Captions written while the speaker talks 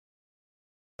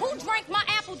Who drank my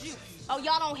apple juice? Oh,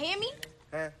 y'all don't hear me?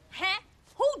 Huh?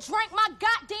 Who drank my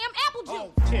goddamn apple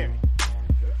juice? Oh, Terry.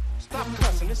 Stop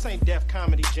cussing. This ain't Def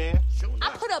Comedy Jam. I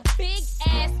put a big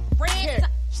ass red. Terry,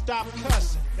 stop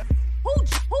cussing. Who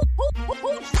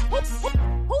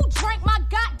drank my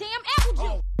goddamn apple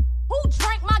juice? Who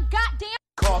drank my goddamn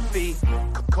Coffee.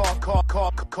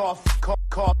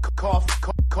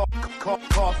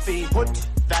 Coffee. Put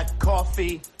that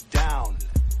coffee down.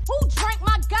 Who drank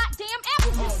my goddamn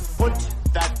apple juice? Put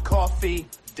that coffee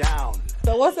down.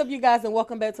 So what's up, you guys, and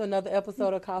welcome back to another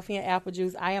episode of Coffee and Apple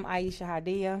Juice. I am Aisha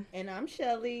Hadia. And I'm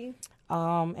Shelly.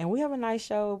 And we have a nice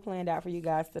show planned out for you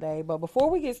guys today. But before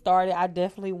we get started, I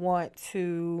definitely want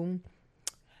to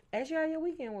ask you how your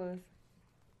weekend was.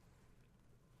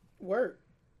 Work.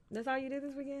 That's all you did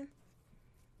this weekend?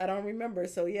 I don't remember,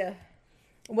 so yeah.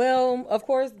 Well, of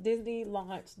course, Disney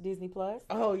launched Disney Plus.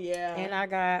 Oh, yeah. And I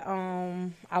got,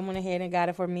 I went ahead and got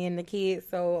it for me and the kids.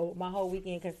 So my whole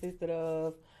weekend consisted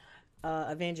of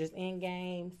Avengers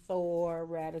Endgame, Thor,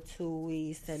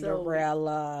 Ratatouille,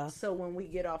 Cinderella. So when we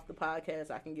get off the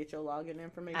podcast, I can get your login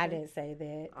information? I didn't say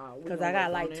that. Because gonna I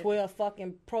got work like on it. 12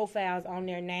 fucking profiles on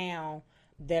there now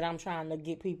that I'm trying to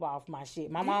get people off my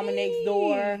shit. My mama next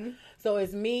door. So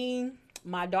it's me,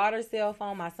 my daughter's cell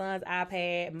phone, my son's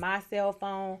iPad, my cell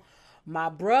phone, my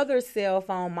brother's cell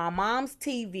phone, my mom's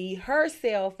TV, her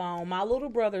cell phone, my little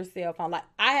brother's cell phone. Like,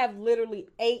 I have literally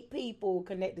 8 people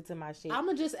connected to my shit. I'm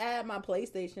going to just add my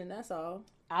PlayStation, that's all.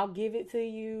 I'll give it to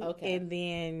you. Okay. And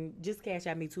then just cash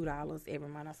out me $2 every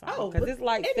month or something. Oh, because it's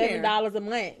like in $7 a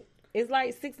month. It's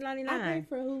like $6.99. I pay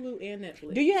for Hulu and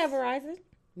Netflix. Do you have Verizon?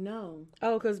 No.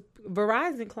 Oh, because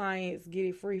Verizon clients get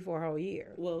it free for a whole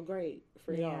year. Well, great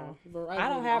for Yeah. y'all. Verizon I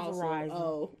don't have also, Verizon.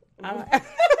 Oh. I don't,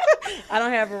 I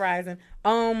don't have Verizon.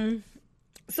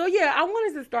 So yeah, I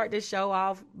wanted to start this show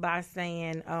off by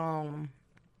saying,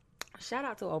 shout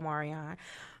out to Omarion.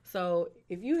 So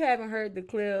if you haven't heard the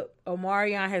clip,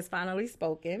 Omarion has finally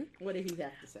spoken. What did he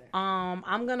have to say?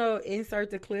 I'm gonna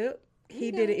insert the clip.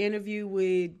 He did an interview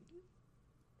with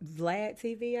Vlad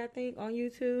TV, I think, on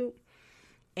YouTube.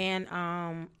 And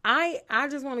I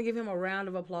just want to give him a round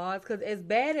of applause, because as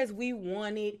bad as we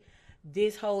wanted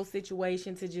this whole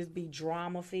situation to just be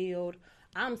drama filled,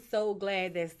 I'm so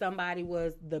glad that somebody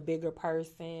was the bigger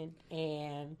person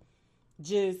and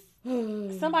just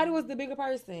somebody was the bigger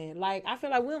person. Like, I feel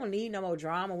like we don't need no more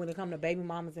drama when it comes to baby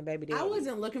mamas and baby daddies. I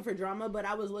wasn't looking for drama, but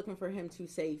I was looking for him to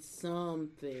say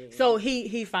something. So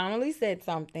he finally said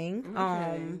something.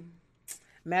 Okay.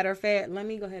 Matter of fact, let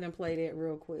me go ahead and play that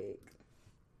real quick.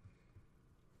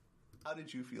 How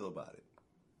did you feel about it?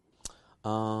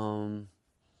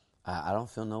 I don't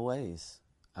feel no ways.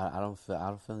 I don't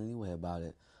feel any way about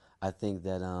it. I think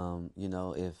that you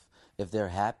know, if they're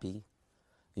happy,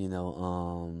 you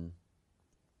know,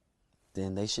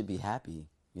 then they should be happy.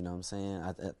 You know what I'm saying?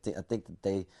 I think that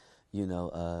they, you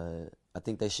know, I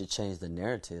think they should change the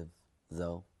narrative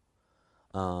though,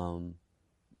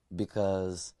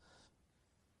 because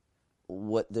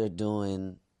what they're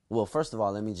doing. Well, first of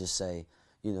all, let me just say,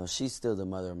 you know, she's still the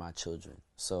mother of my children.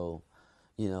 So,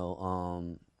 you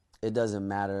know, it doesn't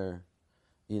matter,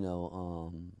 you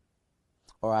know,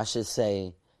 or I should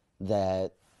say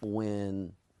that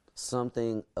when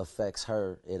something affects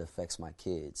her, it affects my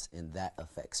kids, and that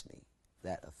affects me.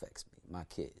 My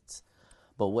kids.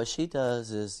 But what she does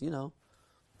is, you know,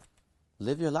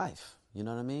 live your life. You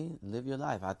know what I mean? Live your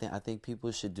life. I think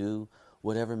people should do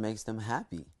whatever makes them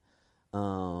happy.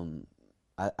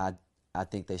 I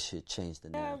think they should change the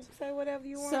narrative. Say whatever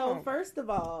you want. So, first of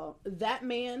all, that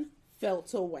man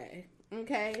felt away.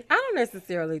 Okay? I don't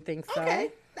necessarily think so.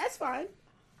 Okay, that's fine.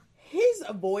 His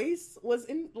voice was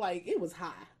it was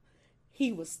high.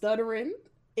 He was stuttering.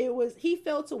 He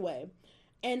felt away.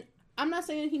 And I'm not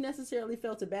saying he necessarily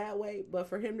felt a bad way, but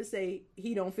for him to say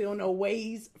he don't feel no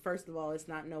ways, first of all, it's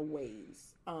not no ways.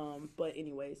 But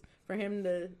anyways, for him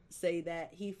to say that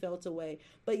he felt away.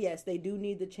 But yes, they do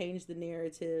need to change the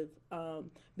narrative,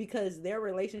 because their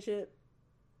relationship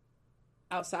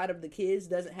outside of the kids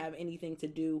doesn't have anything to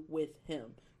do with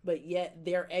him. But yet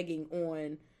they're egging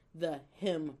on the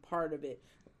him part of it.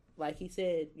 Like he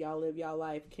said, y'all live y'all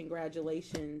life.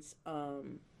 Congratulations.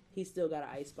 He still got an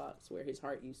icebox where his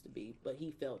heart used to be, but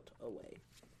he felt away.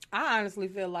 I honestly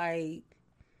feel like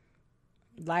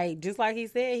just like he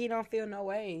said, he don't feel no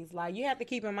ways. Like, you have to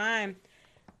keep in mind,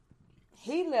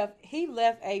 he left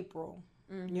April.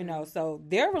 Mm-hmm. You know, so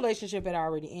their relationship had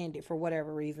already ended for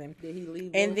whatever reason. Did he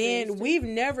leave? And then we've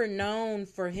never known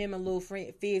for him and Lil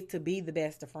Fizz to be the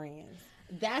best of friends.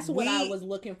 That's what I was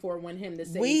looking for when him to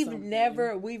say we've something.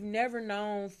 never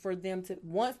known for them to,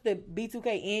 once the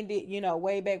B2K ended, you know,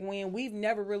 way back when, we've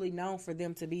never really known for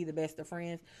them to be the best of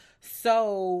friends.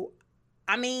 So,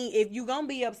 I mean, if you're going to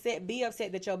be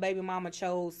upset that your baby mama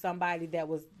chose somebody that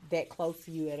was that close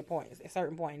to you at a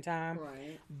certain point in time.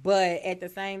 Right. But at the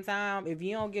same time, if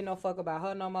you don't give no fuck about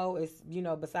her no more, it's, you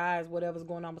know, besides whatever's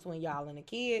going on between y'all and the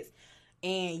kids,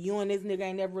 and you and this nigga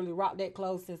ain't never really rocked that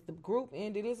close since the group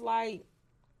ended, it's like,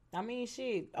 I mean,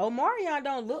 shit. Omarion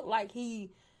don't look like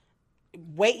he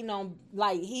waiting on,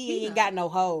 like, he ain't got no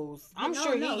hoes. I'm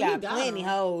sure he got plenty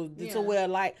hoes to where,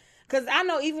 like, because I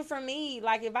know even for me,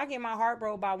 like, if I get my heart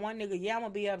broke by one nigga, yeah, I'm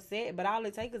going to be upset, but all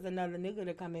it takes is another nigga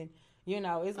to come in. You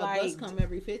know, it's like bus come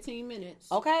every 15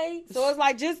 minutes. Okay, so it's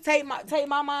like just take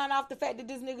my mind off the fact that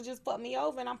this nigga just fucked me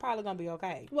over, and I'm probably gonna be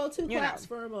okay. Well, 2 claps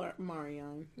for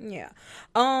Marion. Yeah.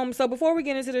 So before we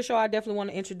get into the show, I definitely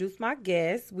want to introduce my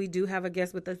guest. We do have a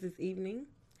guest with us this evening.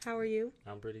 How are you?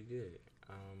 I'm pretty good.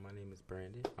 My name is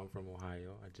Brandon. I'm from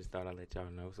Ohio. I just thought I'd let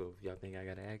y'all know. So if y'all think I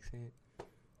got an accent,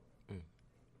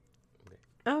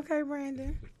 okay,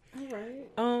 Brandon. All right.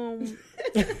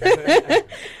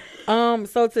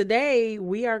 So today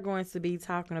we are going to be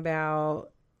talking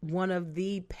about one of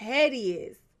the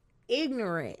pettiest,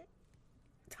 ignorant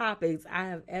topics I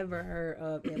have ever heard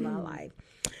of in my life.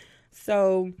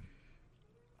 So,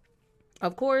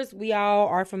 of course, we all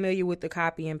are familiar with the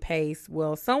copy and paste.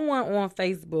 Well, someone on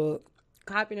Facebook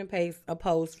copied and pasted a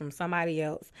post from somebody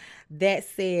else that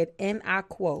said, and I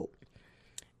quote,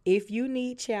 "If you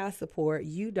need child support,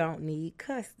 you don't need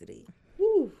custody."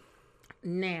 Whew.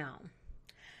 Now,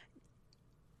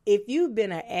 if you've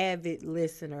been an avid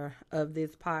listener of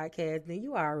this podcast, then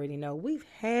you already know we've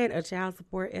had a child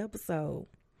support episode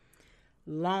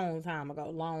long time ago.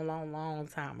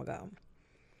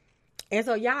 And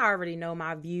so y'all already know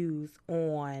my views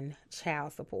on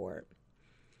child support.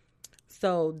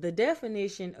 So the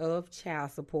definition of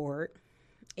child support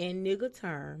in nigga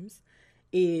terms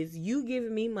is you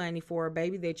giving me money for a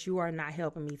baby that you are not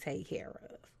helping me take care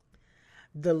of.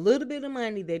 The little bit of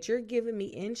money that you're giving me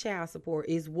in child support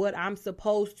is what I'm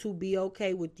supposed to be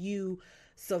okay with you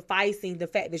sufficing the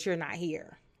fact that you're not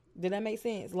here. Did that make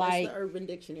sense? Like that's the Urban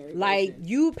Dictionary. Like version.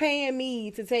 You paying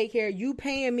me to take care. You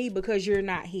paying me because you're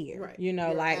not here. Right. You know,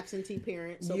 you're like absentee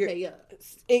parent. So pay up.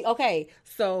 Okay.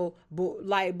 So,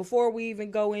 like before we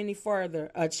even go any further,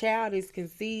 a child is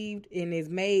conceived and is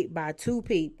made by 2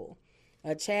 people.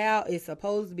 A child is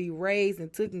supposed to be raised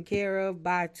and taken care of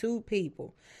by 2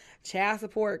 people. Child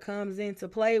support comes into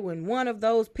play when one of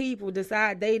those people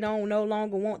decide they don't no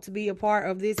longer want to be a part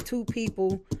of this 2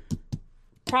 people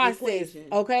process. Equation.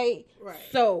 Okay? Right.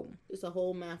 So it's a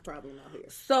whole math problem out here.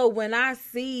 So when I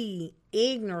see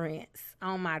ignorance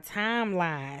on my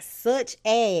timeline, such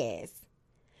as,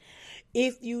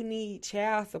 if you need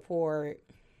child support,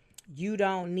 you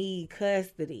don't need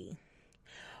custody.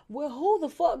 Well, who the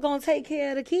fuck gonna take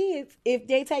care of the kids if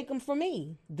they take them from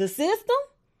me? The system?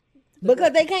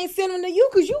 Because they can't send them to you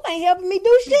because you ain't helping me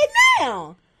do shit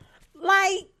now.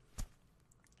 Like,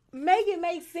 make it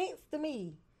make sense to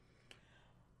me.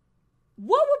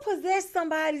 What would possess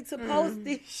somebody to post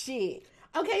this shit?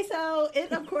 Okay, so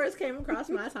it, of course, came across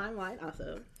my timeline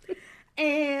also.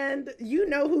 And you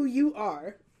know who you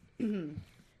are.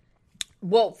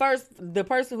 Well, first, the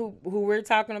person who we're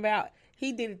talking about,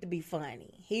 he did it to be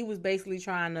funny. He was basically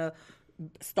trying to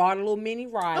start a little mini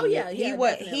riot. Oh yeah,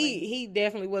 he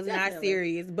definitely was not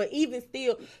serious. But even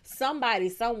still, somebody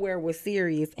somewhere was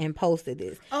serious and posted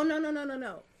this. Oh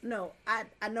no.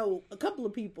 I know a couple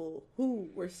of people who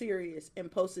were serious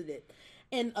and posted it,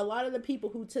 and a lot of the people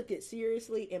who took it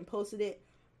seriously and posted it,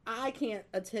 I can't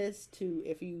attest to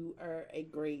if you are a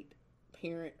great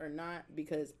parent or not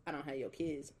because I don't have your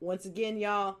kids. Once again,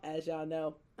 y'all, as y'all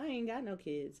know, I ain't got no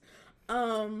kids.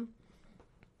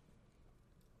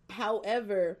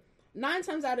 However, 9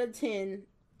 times out of 10,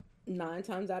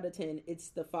 it's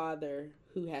the father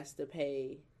who has to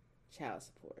pay child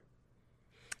support.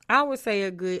 I would say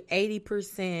a good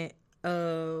 80%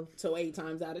 of... So 8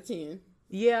 times out of 10.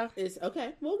 Yeah. It's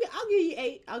okay. Well, I'll give you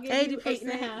 8. I'll give you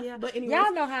 8.5. Yeah. But anyway,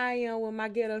 y'all know how I am with my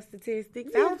ghetto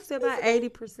statistics. Yeah, I would say about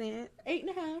 80%.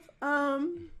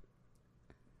 8.5.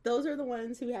 Those are the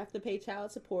ones who have to pay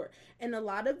child support. And a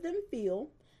lot of them feel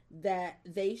that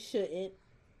they shouldn't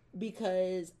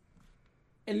because,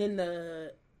 and then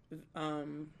the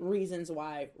reasons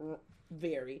why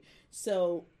vary.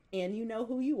 So, and you know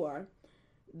who you are.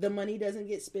 The money doesn't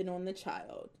get spent on the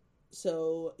child.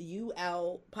 So you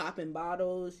out popping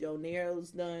bottles, your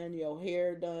nails done, your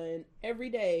hair done every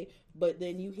day, but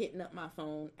then you hitting up my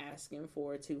phone asking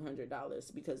for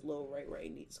 $200 because Lil Ray Ray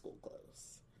needs school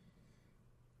clothes.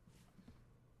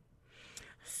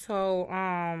 So,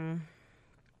 I'm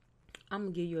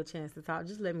gonna give you a chance to talk.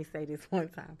 Just let me say this one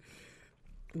time.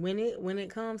 When it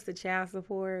comes to child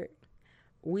support,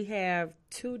 we have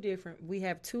two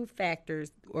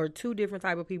factors or two different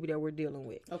type of people that we're dealing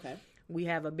with. Okay. We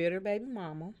have a bitter baby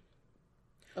mama,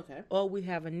 Okay. or we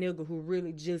have a nigga who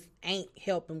really just ain't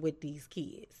helping with these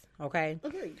kids. Okay.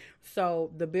 Agreed.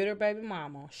 So the bitter baby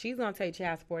mama, she's gonna take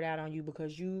child support out on you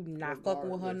because you not fucking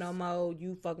with her no more.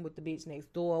 You fucking with the bitch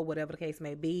next door, whatever the case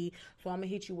may be. So I'm gonna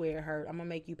hit you where it hurt. I'm gonna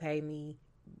make you pay me,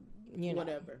 you know,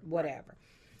 whatever.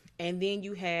 And then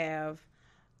you have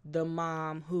the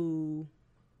mom who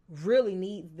really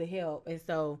needs the help. And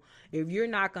so if you're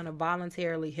not going to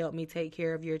voluntarily help me take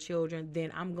care of your children,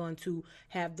 then I'm going to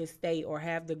have the state or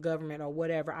have the government or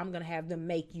whatever, I'm going to have them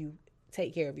make you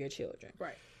take care of your children.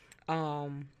 Right.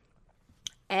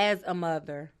 As a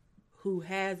mother who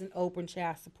has an open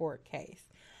child support case,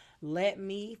 let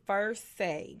me first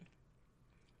say,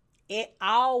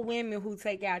 all women who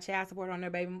take out child support on their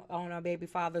baby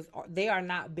fathers, they are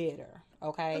not bitter.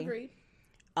 Okay. Agreed.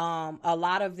 A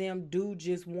lot of them do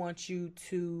just want you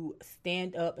to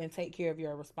stand up and take care of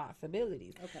your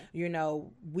responsibilities. Okay. You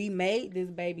know, we made this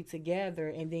baby together,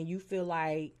 and then you feel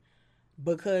like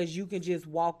because you can just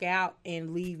walk out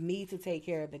and leave me to take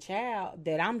care of the child,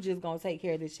 that I'm just going to take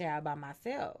care of this child by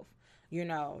myself. You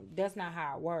know, that's not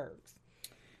how it works.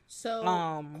 So,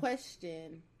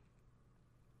 question.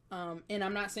 And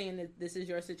I'm not saying that this is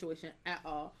your situation at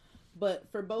all,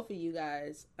 but for both of you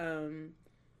guys,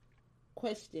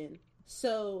 question.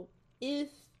 So, if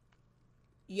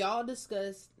y'all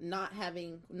discuss not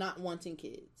wanting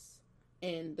kids,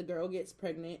 and the girl gets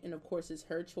pregnant, and of course it's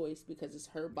her choice because it's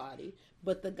her body,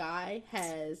 but the guy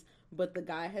has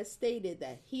stated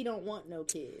that he don't want no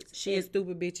kids. She a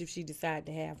stupid bitch if she decide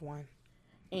to have one.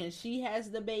 And she has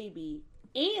the baby,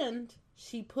 and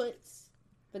she puts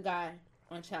the guy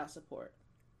on child support.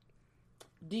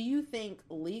 Do you think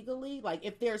legally, like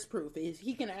if there's proof, if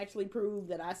he can actually prove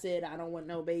that I said I don't want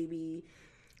no baby,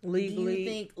 legally, do you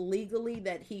think legally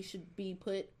that he should be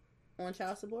put on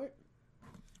child support?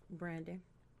 Brandon?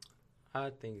 I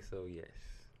think so, yes.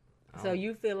 So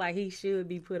you feel like he should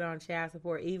be put on child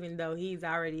support even though he's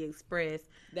already expressed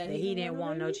that he didn't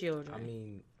want no children? I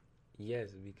mean,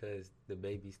 yes, because the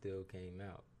baby still came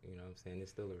out. You know what I'm saying?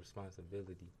 It's still a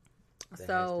responsibility.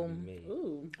 So,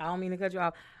 I don't mean to cut you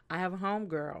off. I have a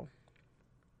homegirl.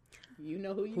 You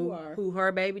know who you are. Who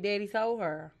her baby daddy told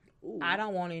her, Ooh. I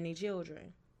don't want any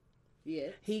children. Yeah.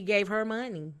 He gave her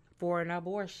money for an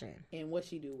abortion. And what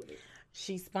she do with it?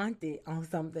 She spent it on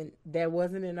something that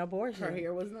wasn't an abortion. Her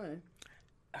hair was none.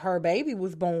 Her baby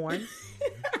was born.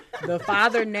 The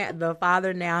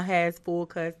father now has full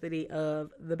custody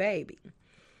of the baby.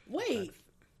 Wait.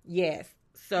 Yes.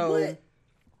 So what?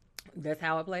 That's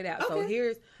how it played out.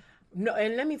 Okay. So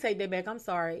and let me take that back. I'm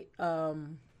sorry.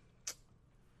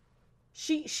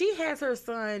 She has her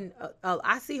son.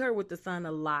 I see her with the son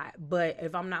a lot, but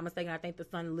if I'm not mistaken, I think the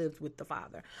son lives with the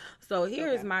father. So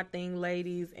here's my thing,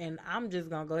 ladies, and I'm just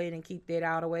gonna go ahead and keep that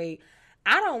out of the way.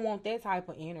 I don't want that type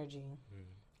of energy.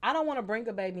 I don't want to bring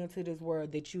a baby into this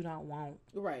world that you don't want.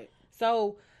 Right.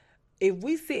 So if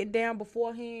we sitting down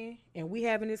beforehand and we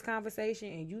having this conversation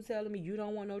and you telling me you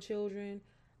don't want no children,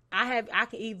 I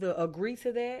can either agree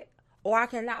to that or I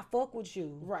cannot fuck with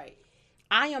you. Right.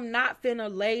 I am not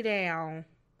finna lay down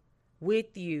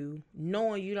with you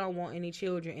knowing you don't want any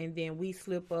children and then we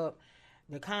slip up,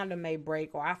 the condom may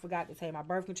break, or I forgot to take my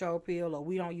birth control pill, or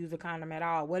we don't use a condom at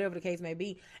all, whatever the case may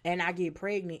be, and I get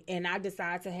pregnant and I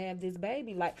decide to have this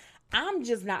baby. Like, I'm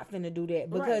just not finna do that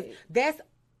because that's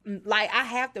like, I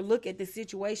have to look at the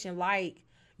situation like,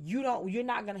 you're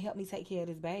not gonna help me take care of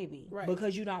this baby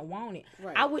because you don't want it.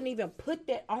 Right. I wouldn't even put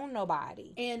that on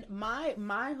nobody. And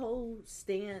my whole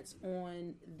stance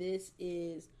on this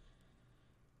is,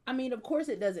 I mean, of course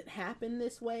it doesn't happen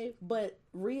this way, but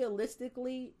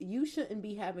realistically, you shouldn't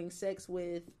be having sex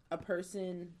with a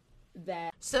person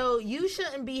that... So you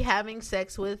shouldn't be having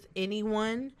sex with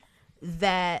anyone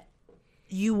that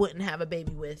you wouldn't have a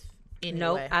baby with anyway.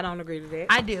 Nope, I don't agree to that.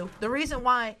 I do. The reason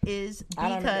why is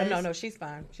because... No, she's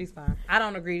fine. She's fine. I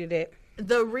don't agree to that.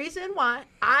 The reason why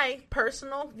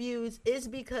personal views is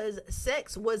because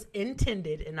sex was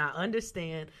intended, and I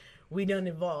understand we done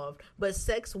evolved, but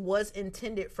sex was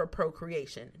intended for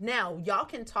procreation. Now, y'all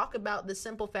can talk about the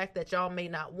simple fact that y'all may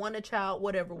not want a child,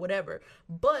 whatever,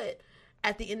 but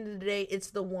at the end of the day, it's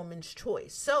the woman's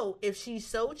choice. So if she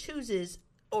so chooses,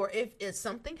 or if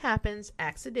something happens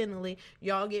accidentally,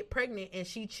 y'all get pregnant and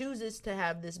she chooses to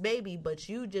have this baby, but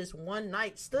you just one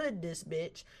night stood this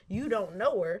bitch, you don't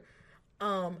know her,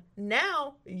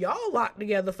 Now y'all locked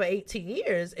together for 18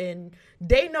 years, and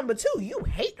day number 2, you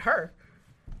hate her.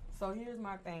 So here's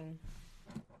my thing.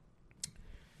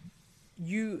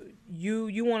 You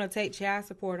want to take child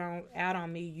support out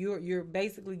on me. You're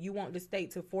basically, you want the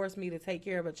state to force me to take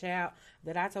care of a child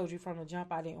that I told you from the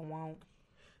jump I didn't want.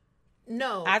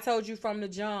 No. I told you from the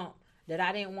jump that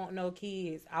I didn't want no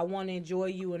kids. I want to enjoy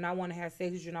you, and I want to have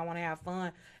sex with you, and I want to have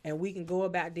fun, and we can go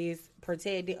about this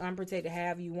protected, unprotected,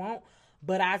 however you want.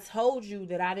 But I told you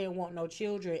that I didn't want no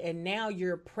children, and now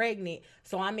you're pregnant.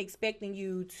 So I'm expecting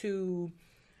you to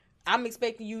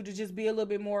just be a little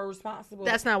bit more responsible.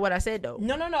 That's not what I said, though.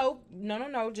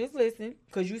 No. Just listen,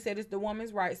 because you said it's the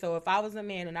woman's right. So if I was a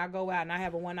man and I go out and I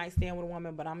have a one night stand with a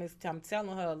woman, but I'm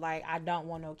telling her like I don't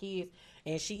want no kids,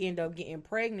 and she end up getting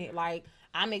pregnant, like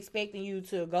I'm expecting you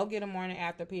to go get a morning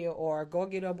after pill or go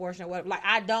get an abortion or whatever. Like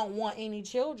I don't want any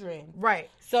children. Right.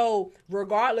 So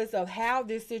regardless of how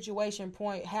this situation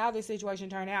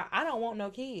turned out, I don't want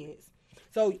no kids.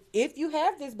 So if you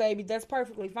have this baby, that's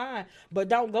perfectly fine. But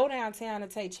don't go downtown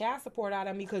and take child support out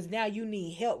of me, because now you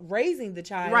need help raising the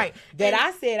child. Right. That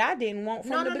I said I didn't want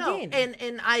from the beginning.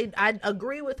 And I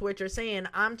agree with what you're saying.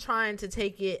 I'm trying to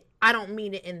take it. I don't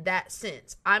mean it in that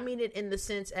sense. I mean it in the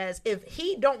sense as if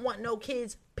he don't want no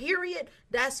kids, period,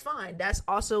 that's fine. That's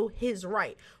also his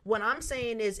right. What I'm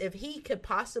saying is if he could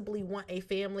possibly want a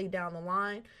family down the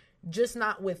line, just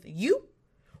not with you,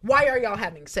 why are y'all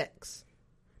having sex?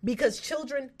 Because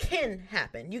children can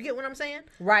happen. You get what I'm saying?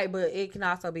 Right, but it can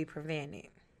also be prevented.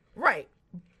 Right.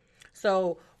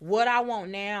 So what I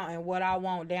want now and what I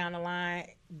want down the line,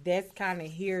 that's kind of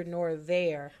here nor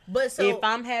there. But so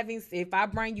if I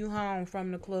bring you home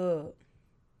from the club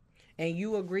and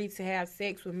you agree to have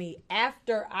sex with me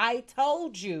after I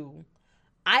told you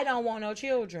I don't want no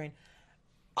children,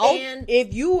 and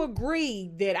if you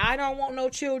agree that I don't want no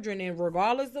children, and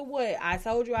regardless of what I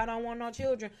told you I don't want no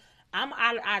children,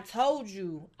 I told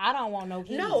you I don't want no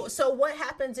kids. No, so what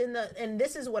happens and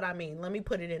this is what I mean. Let me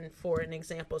put it in for an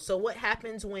example. So what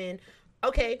happens when,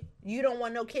 okay, you don't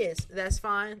want no kids. That's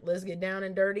fine. Let's get down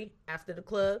and dirty after the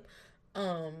club.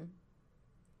 4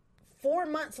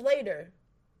 months later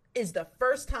is the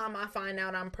first time I find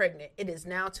out I'm pregnant. It is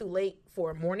now too late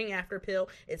for a morning after pill.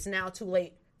 It's now too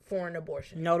late for an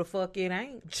abortion. No, the fuck it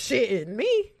ain't. Shit,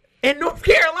 me. In North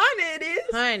Carolina, it is.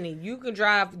 Honey, you can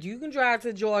drive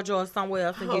to Georgia or somewhere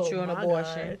else and get you an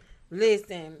abortion. God.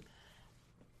 Listen.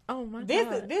 Oh my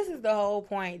God. This is the whole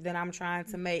point that I'm trying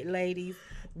to make, ladies.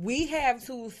 We have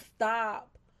to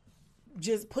stop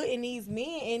just putting these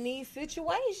men in these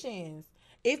situations.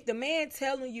 If the man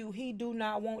telling you he do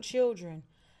not want children,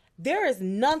 there is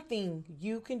nothing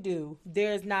you can do.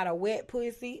 There's not a wet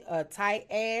pussy, a tight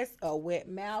ass, a wet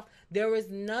mouth. There is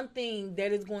nothing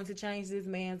that is going to change this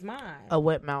man's mind. A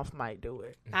wet mouth might do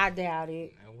it. I doubt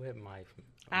it. A wet mouth.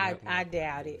 I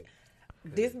doubt it.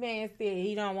 This man said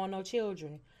he don't want no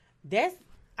children.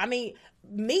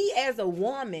 Me as a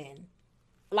woman,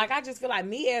 like I just feel like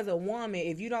me as a woman,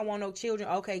 if you don't want no children,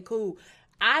 okay, cool.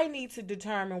 I need to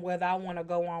determine whether I want to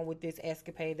go on with this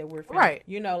escapade that we're feeling. Right.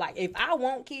 You know, like if I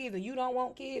want kids and you don't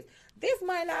want kids, this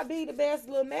might not be the best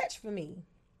little match for me.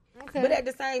 Okay. But at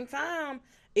the same time,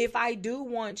 if I do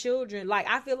want children, like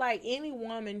I feel like any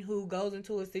woman who goes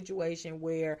into a situation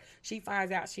where she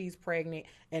finds out she's pregnant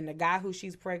and the guy who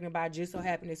she's pregnant by just so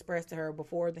happened to express to her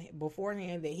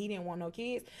beforehand that he didn't want no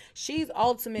kids, she's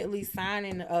ultimately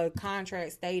signing a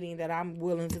contract stating that I'm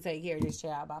willing to take care of this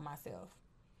child by myself.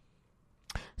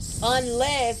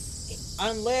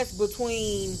 Unless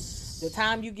between the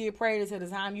time you get pregnant to the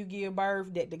time you give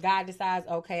birth, that the guy decides,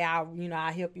 okay, I'll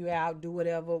help you out, do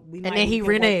whatever. And then he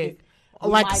reneged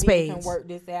like the spades. Can work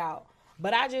this out.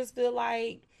 But I just feel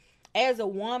like, as a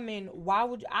woman, I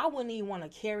wouldn't even want to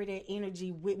carry that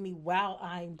energy with me while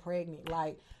I'm pregnant.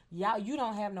 Like, y'all, you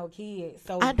don't have no kids,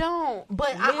 so I don't.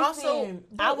 But listen,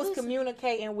 I was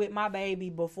communicating with my baby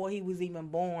before he was even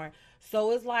born.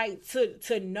 So it's like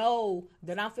to know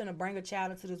that I'm finna bring a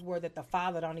child into this world that the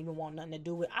father don't even want nothing to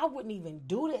do with. I wouldn't even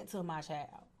do that to my child.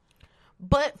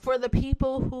 But for the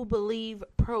people who believe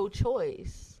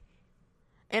pro-choice,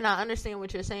 and I understand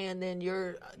what you're saying, then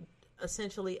you're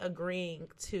essentially agreeing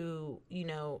to,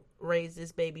 raise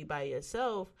this baby by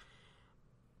yourself.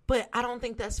 But I don't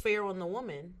think that's fair on the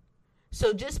woman.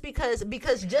 So just because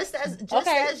just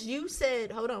as you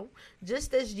said, hold on,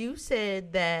 just as you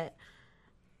said that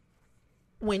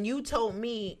when you told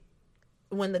me,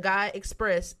 when the guy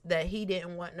expressed that he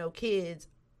didn't want no kids,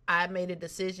 I made a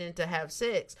decision to have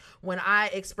sex. When I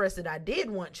expressed that I did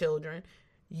want children,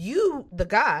 you, the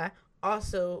guy,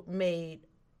 also made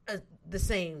the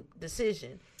same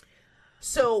decision.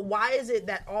 So why is it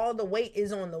that all the weight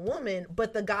is on the woman,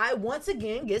 but the guy once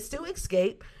again gets to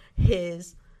escape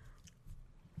his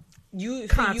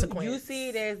consequence? You see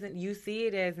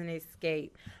it as an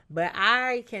escape, but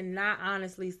I cannot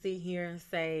honestly sit here and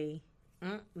say,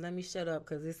 let me shut up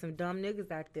because there's some dumb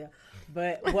niggas out there.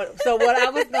 But what I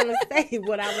was gonna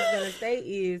say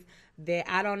is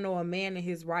that I don't know a man in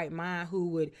his right mind who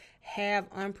would have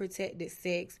unprotected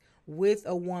sex with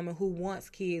a woman who wants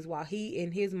kids while he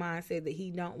in his mind said that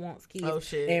he don't want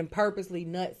kids and purposely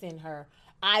nuts in her.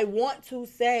 I want to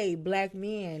say, black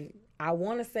men, I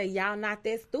want to say y'all not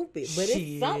that stupid, but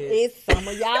it's some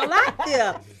of y'all out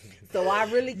there. So I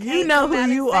really can't you know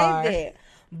who you are. That.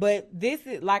 But this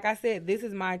is, like I said, this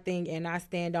is my thing and I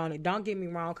stand on it. Don't get me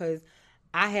wrong, because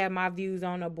I have my views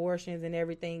on abortions and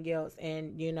everything else.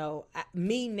 And, you know,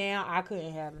 me now, I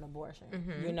couldn't have an abortion.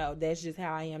 Mm-hmm. You know, that's just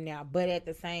how I am now. But at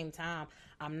the same time,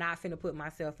 I'm not finna put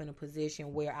myself in a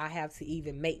position where I have to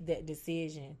even make that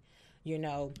decision, you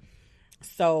know.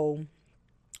 So,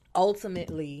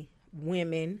 ultimately,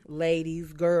 women,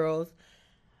 ladies, girls,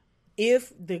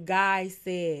 if the guy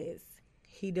says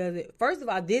he doesn't, first of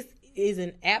all, this is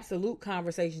an absolute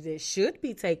conversation that should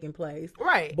be taking place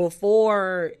right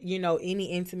before, you know, any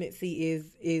intimacy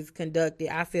is conducted.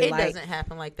 I feel it like doesn't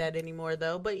happen like that anymore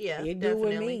though, but yeah, it definitely.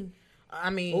 Do with me. I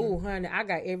mean, oh honey, I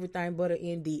got everything but an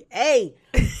NDA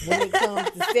when it comes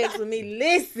to sex with me.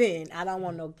 Listen, I don't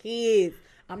want no kids.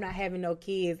 I'm not having no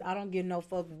kids. I don't give no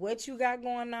fuck what you got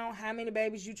going on, how many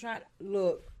babies you trying.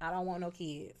 Look, I don't want no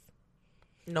kids.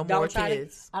 No more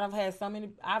kids. I've had so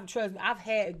many. I've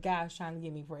had guys trying to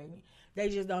get me pregnant. They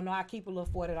just don't know. I keep a little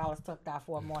 $40 tucked out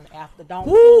for a morning after. Don't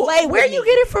play with where me. You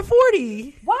get it for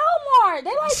 $40? Walmart. They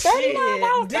like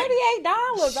 $39,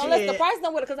 $38. Unless the price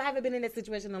don't with it, because I haven't been in that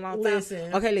situation in a long time.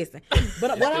 Listen. Okay, listen.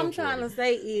 But what I'm trying to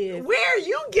say is, where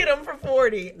you get them for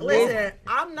 $40? Listen,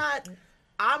 I'm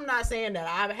not saying that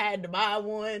I've had to buy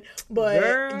one, but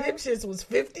them shits was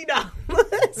 $50 at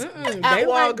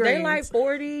Walgreens. They like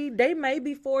 40. They may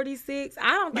be 46. I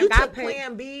don't think you took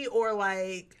Plan B or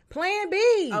like Plan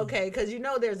B. Okay, because you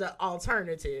know there's an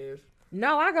alternative.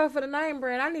 No, I go for the name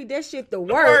brand. I need that shit to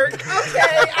work. Okay,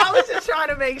 I was just trying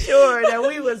to make sure that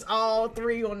we was all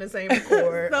three on the same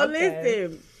accord. So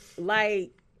listen,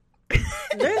 like.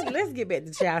 let's get back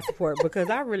to child support because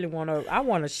I really want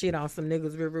to shit on some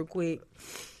niggas real quick.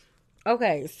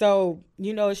 Okay, so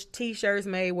you know t-shirts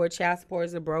made where child support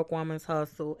is a broke woman's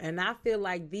hustle, and I feel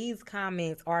like these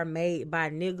comments are made by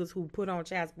niggas who put on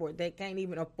child support that can't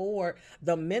even afford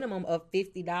the minimum of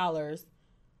 $50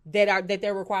 that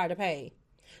they're required to pay.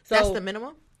 So that's the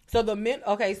minimum. So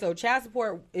so child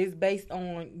support is based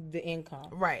on the income,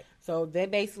 right? So they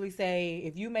basically say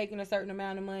if you making a certain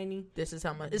amount of money, this is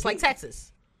how much. It's like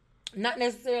Texas, not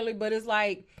necessarily, but it's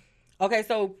like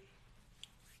so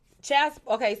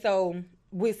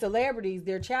with celebrities,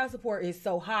 their child support is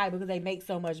so high because they make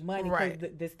so much money. Right.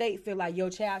 Because the state feel like your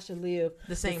child should live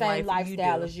the same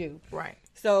lifestyle as you. Right.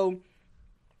 So.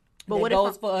 But what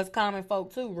goes for us common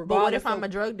folk too. But what if I'm a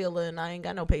drug dealer and I ain't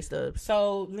got no pay stubs?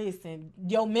 So listen,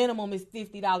 your minimum is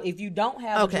 $50. If you don't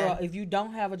have if you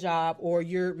don't have a job or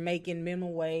you're making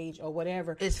minimum wage or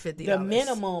whatever, it's $50. The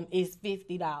minimum is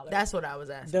 $50. That's what I was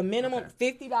asking. The minimum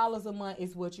 $50 a month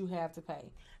is what you have to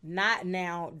pay. Not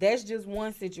now. That's just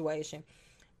one situation.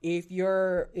 If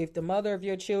the mother of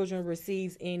your children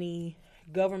receives any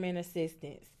government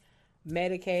assistance,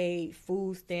 Medicaid,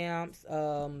 food stamps,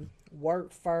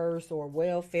 Work First or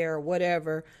welfare or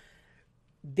whatever,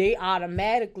 they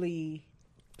automatically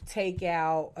put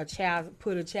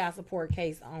a child support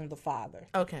case on the father.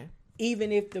 Okay.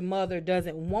 Even if the mother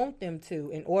doesn't want them to,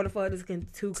 in order for us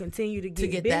to continue to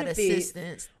get benefits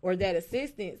that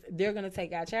assistance, they're going to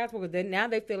take out child support. Because now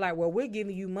they feel like, well, we're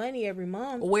giving you money every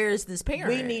month. Where is this parent?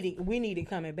 We need it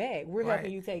coming back. We're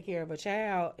helping you take care of a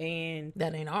child, and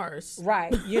that ain't ours.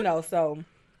 Right. So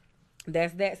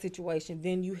that's that situation.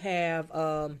 Then you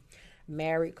have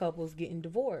married couples getting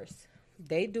divorced.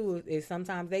 They do is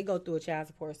sometimes they go through a child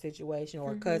support situation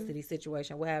or a custody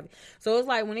situation, what have you. So it's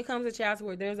like when it comes to child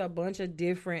support, there's a bunch of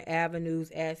different avenues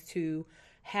as to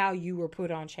how you were put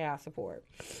on child support.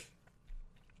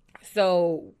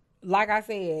 So, like I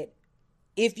said,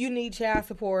 if you need child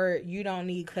support, you don't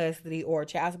need custody, or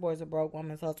child support is a broke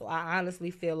woman's hustle. I honestly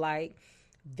feel like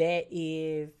that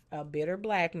is a bitter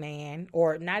black man,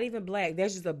 or not even black,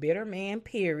 that's just a bitter man,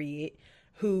 period,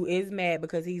 who is mad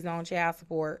because he's on child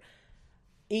support,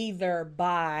 either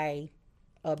by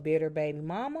a bitter baby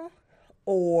mama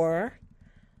or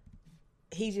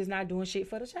he's just not doing shit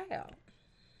for the child.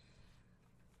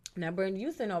 Now, Brandon,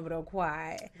 you sitting over there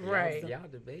quiet. Right. Y'all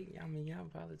debate. I mean, y'all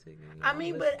politics. I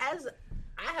mean, but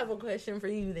I have a question for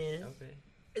you then. Okay.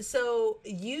 So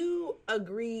you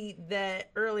agreed that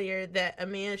earlier that a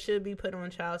man should be put on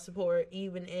child support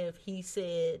even if he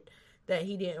said that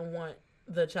he didn't want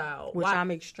the child. Which Why?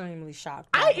 I'm extremely shocked.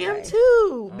 I by the am way.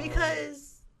 too,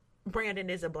 because Brandon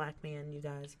is a black man, you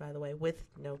guys, by the way, with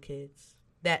no kids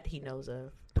that he knows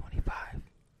of. 25.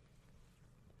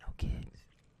 No kids.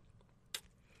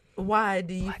 Why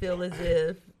do you feel as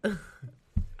if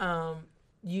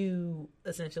you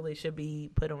essentially should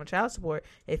be put on child support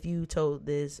if you told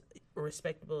this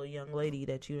respectable young lady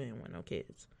that you didn't want no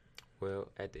kids? Well,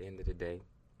 at the end of the day,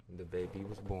 the baby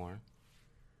was born.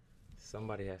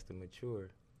 Somebody has to mature.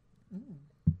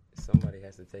 Somebody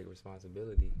has to take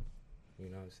responsibility. You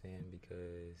know what I'm saying?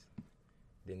 Because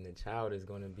then the child is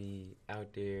going to be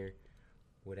out there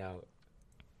without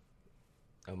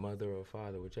a mother or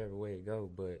father, whichever way it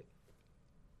go. But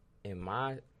in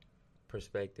my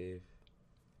perspective,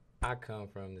 I come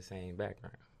from the same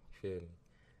background. Feel me?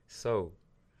 So,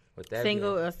 with that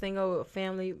A single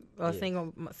family, or Yes.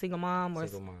 single mom, or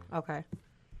single mom. okay.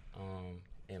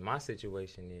 And my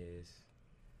situation is,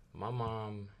 my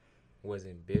mom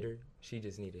wasn't bitter. She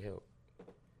just needed help.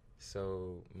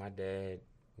 So my dad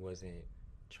wasn't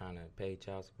trying to pay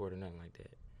child support or nothing like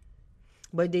that.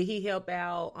 But did he help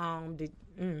out?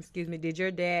 Did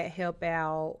your dad help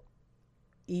out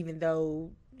even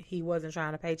though he wasn't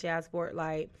trying to pay child support?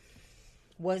 Like,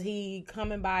 was he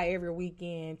coming by every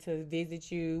weekend to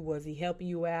visit you? Was he helping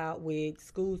you out with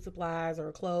school supplies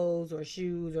or clothes or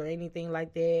shoes or anything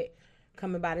like that?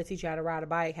 Coming by to teach you how to ride a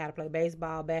bike, how to play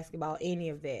baseball, basketball, any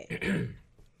of that?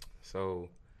 So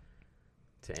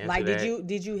to answer Like, that,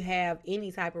 did you have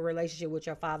any type of relationship with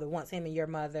your father once him and your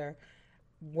mother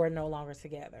were no longer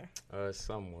together?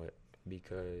 somewhat,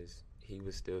 because he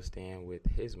was still staying with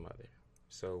his mother.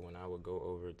 So when I would go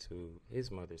over to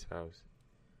his mother's house,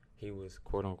 he was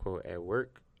quote unquote at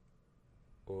work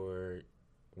or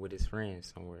with his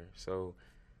friends somewhere. So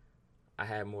I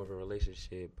had more of a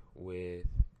relationship with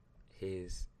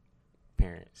his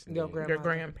parents. Your than- grandmother. Your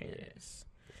grandparents.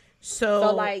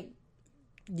 So, like,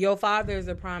 your father is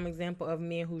a prime example of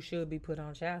men who should be put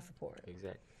on child support.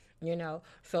 Exactly. You know,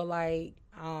 so like,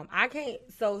 I can't.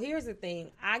 So here's the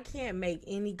thing: I can't make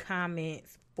any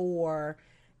comments for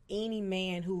any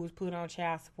man who was put on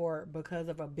child support because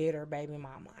of a bitter baby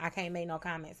mama. I can't make no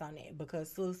comments on that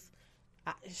because sis,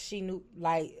 she knew.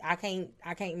 Like, I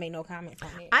can't make no comments on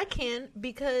that. I can,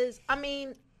 because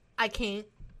I can't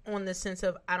on the sense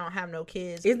of I don't have no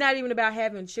kids. It's not even about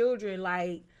having children.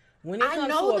 Like, when it I comes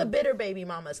know to the bitter baby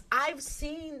mamas. I've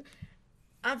seen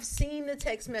the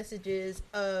text messages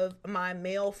of my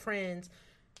male friends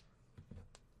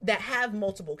that have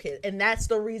multiple kids, and that's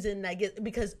the reason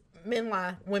because men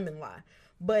lie, women lie.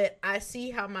 But I see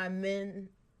how my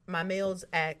males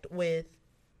act with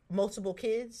multiple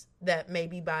kids that may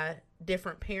be by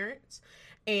different parents,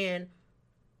 and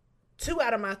 2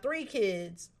 out of my 3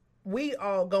 kids, we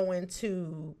all go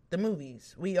into the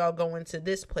movies. We all go into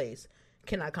this place.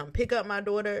 Can I come pick up my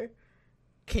daughter?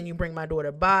 Can you bring my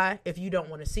daughter by? If you don't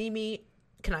want to see me,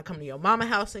 can I come to your mama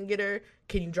house and get her?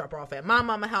 Can you drop her off at my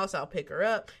mama house? I'll pick her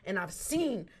up. And I've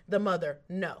seen the mother,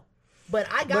 no. But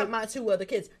I got my 2 other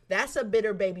kids. That's a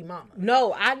bitter baby mama.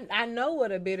 No, I know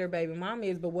what a bitter baby mama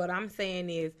is, but what I'm saying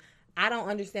is I don't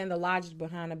understand the logic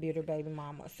behind a bitter baby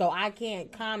mama. So I can't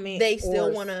comment. They still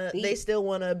or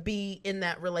want to be in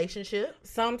that relationship.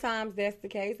 Sometimes that's the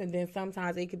case, and then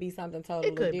sometimes it could be something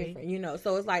totally could be. different. You know,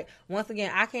 so it's like, once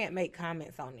again, I can't make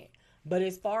comments on it. But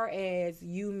as far as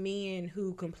you men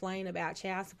who complain about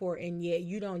child support and yet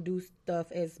you don't do stuff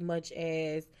as much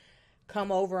as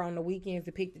come over on the weekends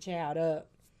to pick the child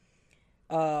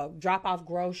up, drop off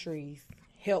groceries,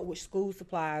 help with school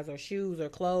supplies or shoes or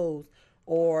clothes,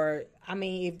 or, I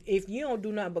mean, if you don't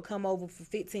do nothing but come over for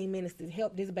 15 minutes to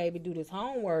help this baby do this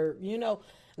homework, you know,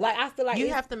 like, I feel like You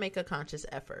have to make a conscious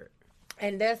effort.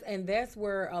 And that's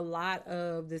where a lot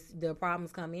of the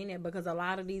problems come in at, because a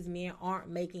lot of these men aren't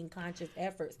making conscious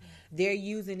efforts. They're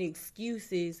using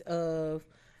excuses of,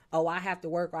 oh, I have to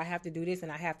work, or I have to do this,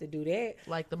 and I have to do that.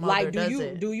 Like the mother does do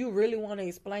it. Do you really want to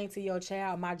explain to your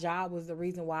child, my job was the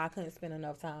reason why I couldn't spend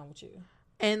enough time with you?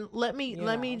 And let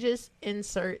me just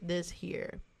insert this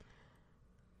here.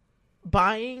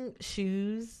 Buying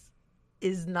shoes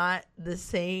is not the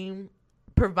same.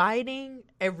 Providing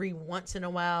every once in a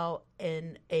while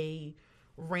and a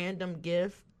random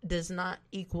gift does not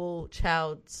equal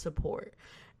child support.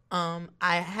 I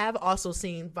have also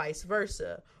seen vice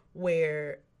versa,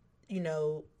 where, you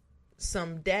know,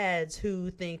 some dads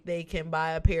who think they can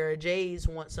buy a pair of J's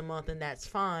once a month and that's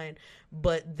fine,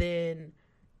 but then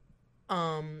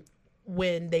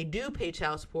when they do pay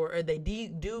child support or they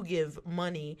do give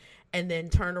money and then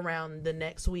turn around the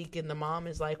next week and the mom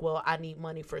is like, well, I need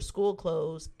money for school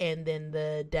clothes. And then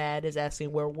the dad is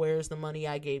asking, well, where's the money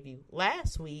I gave you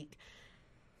last week?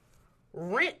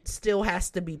 Rent still has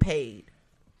to be paid.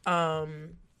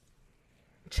 Child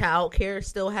care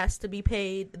still has to be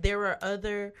paid. There are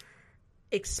other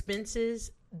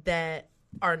expenses that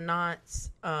are not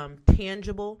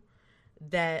tangible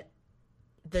that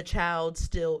the child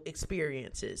still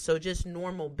experiences. So just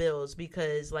normal bills,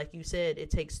 because like you said, it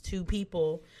takes two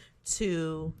people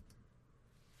to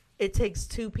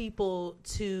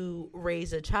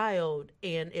raise a child.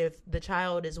 And if the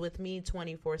child is with me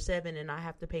 24/7 and I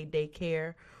have to pay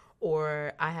daycare,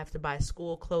 or I have to buy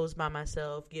school clothes by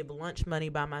myself, give lunch money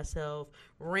by myself,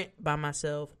 rent by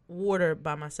myself, water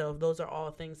by myself, those are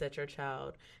all things that your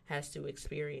child has to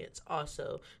experience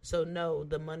also. So no,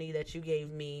 the money that you gave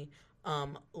me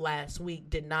last week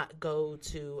did not go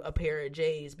to a pair of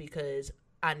J's because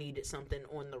I needed something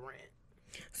on the rent.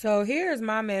 So here's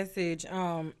my message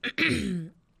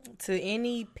to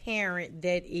any parent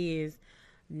that is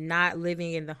not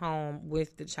living in the home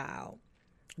with the child.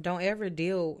 Don't ever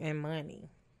deal in money.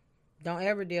 Don't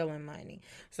ever deal in money.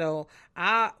 So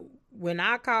when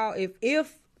I call,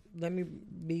 if let me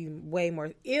be way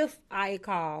more, if I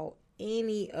call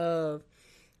any of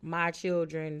my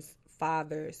children's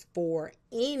fathers for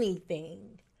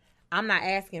anything, I'm not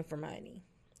asking for money.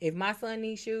 If my son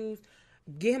needs shoes,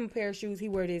 get him a pair of shoes. He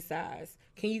wear this size.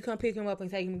 Can you come pick him up and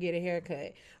take him to get a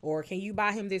haircut? Or can you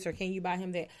buy him this, or can you buy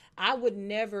him that? I would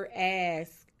never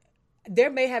ask.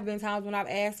 There may have been times when I've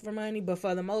asked for money, but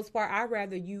for the most part, I'd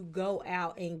rather you go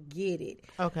out and get it.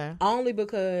 Okay. Only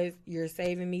because you're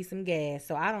saving me some gas,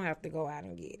 so I don't have to go out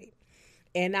and get it.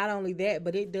 And not only that,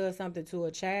 but it does something to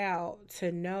a child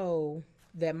to know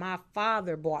that my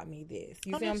father bought me this.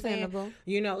 You see what I'm saying?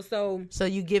 You know, so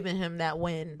you giving him that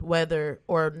win, whether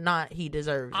or not he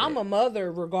deserves I'm it. a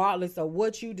mother regardless of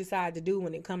what you decide to do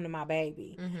when it comes to my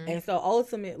baby. Mm-hmm. And so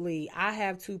ultimately, I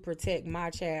have to protect my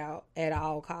child at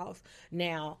all costs.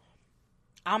 Now,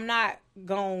 I'm not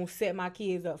going to set my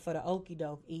kids up for the okie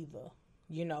doke either,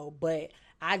 you know, but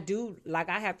I do, like,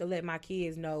 I have to let my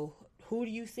kids know, who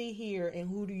do you see here and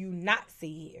who do you not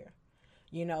see here?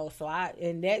 You know, so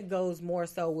and that goes more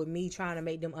so with me trying to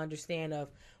make them understand of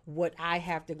what I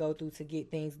have to go through to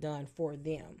get things done for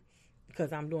them,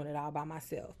 because I'm doing it all by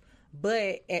myself.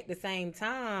 But at the same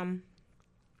time,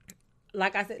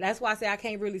 like I said, that's why I say I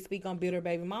can't really speak on bitter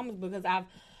baby mamas, because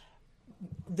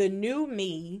the new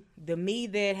me, the me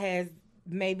that has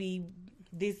maybe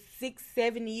this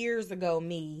 6-7 years ago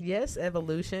me. Yes,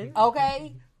 evolution.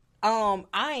 Okay.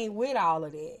 I ain't with all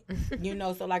of that, you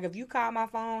know. So like, if you call my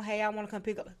phone, hey, I want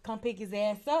to come pick his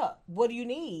ass up. What do you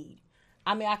need?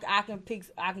 I mean, I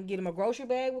can get him a grocery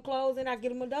bag with clothes, and I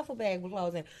get him a duffel bag with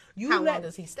clothes. And how long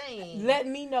does he stay? Let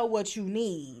me know what you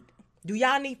need. Do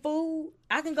y'all need food?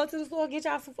 I can go to the store and get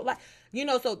y'all some food. Like, you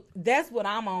know, so that's what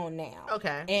I'm on now.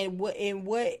 Okay. And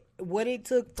what it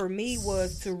took for me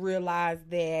was to realize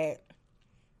that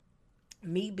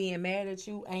me being mad at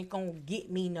you ain't gonna get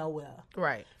me nowhere.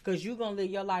 Right. Because you gonna live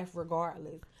your life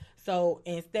regardless. So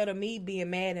instead of me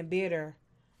being mad and bitter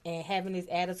and having this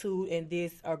attitude and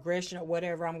this aggression or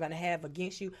whatever I'm gonna have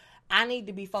against you, I need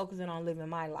to be focusing on living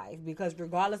my life. Because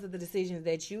regardless of the decisions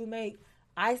that you make,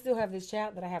 I still have this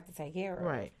child that I have to take care of.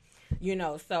 Right. You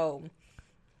know, so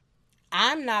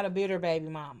I'm not a bitter baby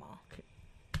mama.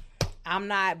 I'm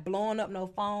not blowing up no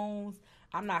phones.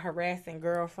 I'm not harassing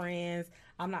girlfriends.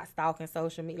 I'm not stalking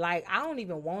social media. Like, I don't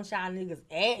even want y'all niggas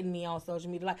adding me on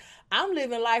social media. Like, I'm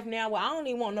living life now where I don't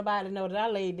even want nobody to know that I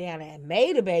laid down and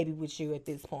made a baby with you at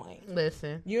this point.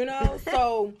 Listen. You know?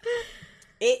 So,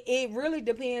 it really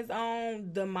depends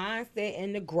on the mindset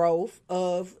and the growth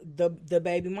of the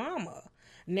baby mama.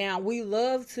 Now, we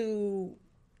love to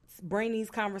bring these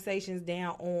conversations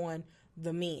down on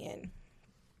the men.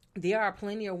 There are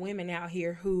plenty of women out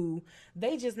here who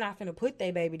they just not finna put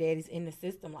their baby daddies in the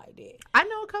system like that. I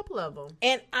know a couple of them,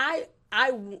 and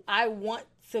I want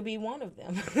to be one of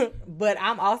them, but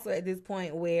I'm also at this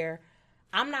point where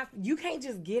I'm not. You can't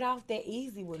just get off that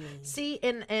easy with me. See,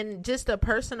 and just a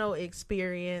personal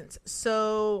experience.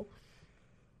 So,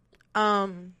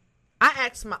 I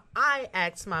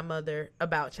asked my mother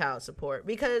about child support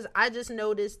because I just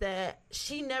noticed that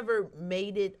she never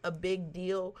made it a big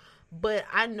deal. But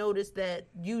I noticed that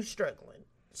you struggling.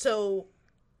 So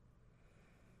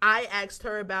I asked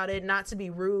her about it, not to be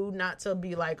rude, not to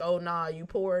be like, oh, nah, you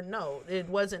poor. No, it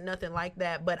wasn't nothing like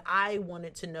that. But I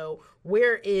wanted to know,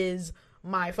 where is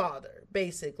my father,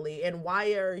 basically? And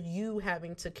why are you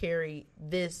having to carry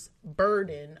this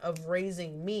burden of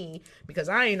raising me? Because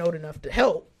I ain't old enough to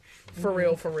help. For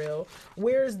real.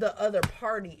 Where's the other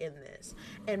party in this?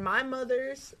 And my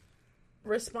mother's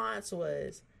response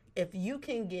was, if you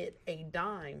can get a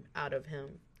dime out of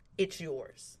him, it's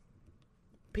yours.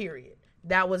 Period.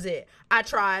 That was it. I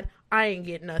tried. I ain't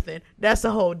get nothing. That's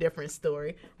a whole different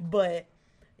story. But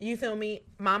you feel me?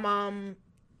 My mom,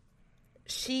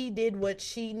 she did what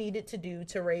she needed to do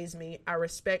to raise me. I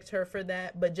respect her for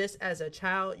that. But just as a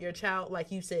child, your child,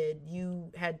 like you said,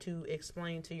 you had to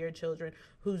explain to your children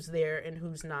who's there and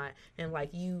who's not. And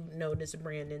like you noticed,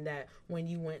 Brandon, that when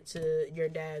you went to your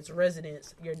dad's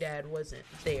residence, your dad wasn't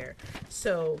there.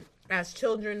 So as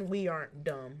children, we aren't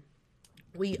dumb.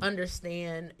 We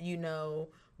understand, you know,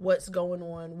 what's going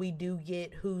on. We do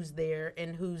get who's there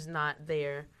and who's not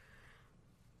there.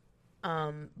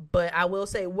 But I will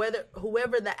say,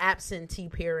 whoever the absentee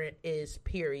parent is,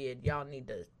 period, y'all need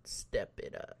to step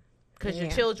it up because your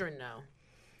children know.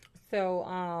 So,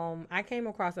 I came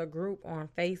across a group on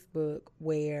Facebook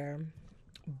where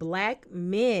black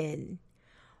men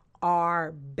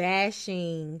are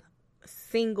bashing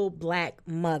single black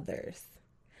mothers.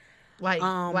 Like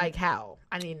how?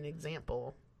 I need an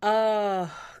example. God,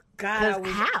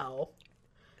 how?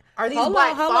 Are these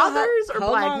black fathers or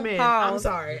black men? I'm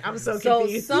sorry. I'm so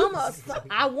confused.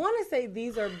 I want to say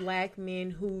these are black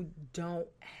men who don't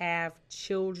have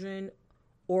children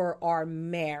or are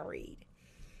married.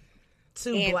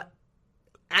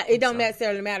 It don't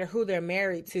necessarily matter who they're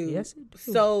married to. Yes.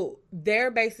 So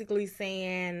they're basically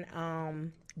saying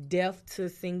death to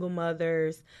single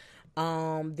mothers.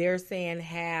 They're saying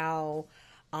how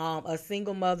a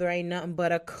single mother ain't nothing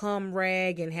but a cum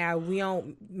rag, and how we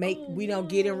don't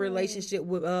get in relationship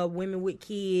with women with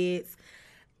kids,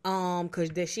 cause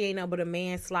she ain't nothing but a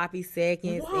man sloppy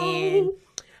seconds. Whoa. And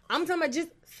I'm talking about just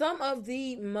some of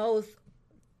the most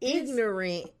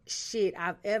ignorant shit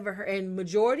I've ever heard. And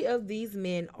majority of these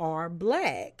men are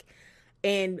black,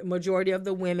 and majority of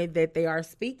the women that they are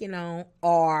speaking on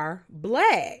are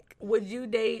black. Would you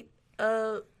date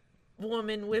a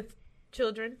woman with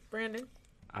children, Brandon?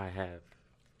 I have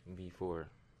before,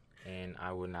 and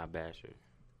I would not bash her.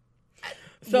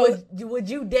 So would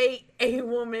you date a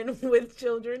woman with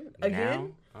children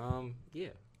again? Now,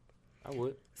 yeah, I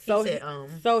would.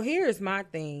 So here's my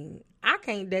thing. I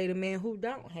can't date a man who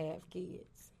don't have kids.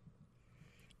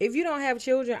 If you don't have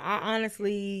children, I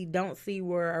honestly don't see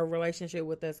where a relationship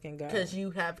with us can go. Because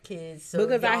you have kids. So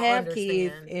because I have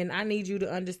kids, and I need you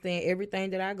to understand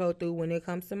everything that I go through when it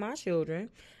comes to my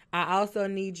children. I also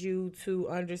need you to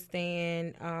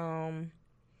understand,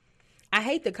 I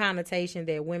hate the connotation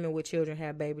that women with children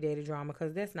have baby daddy drama,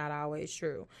 because that's not always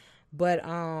true. But,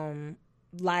 me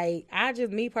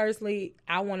personally,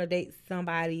 I want to date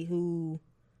somebody who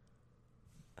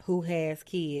has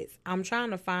kids. I'm trying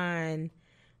to find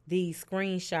these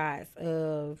screenshots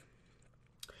of.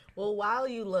 Well, while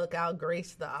you look, I'll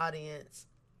grace the audience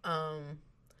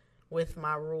with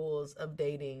my rules of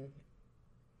dating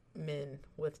men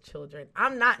with children.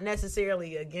 I'm not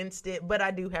necessarily against it, but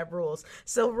I do have rules.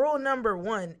 So rule number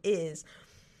 1 is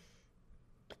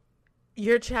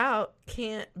your child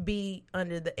can't be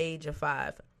under the age of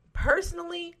 5.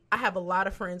 Personally, I have a lot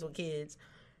of friends with kids.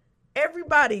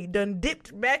 Everybody done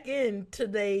dipped back into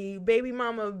the baby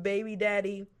mama, baby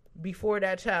daddy before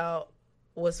that child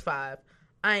was 5.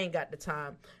 I ain't got the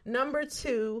time. Number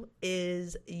 2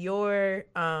 is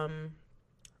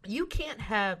you can't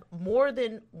have more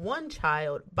than one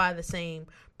child by the same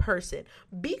person,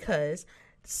 because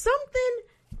something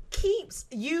keeps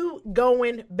you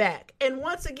going back. And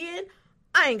once again,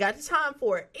 I ain't got the time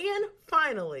for it. And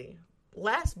finally,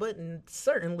 last but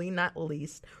certainly not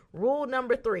least, rule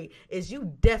number 3 is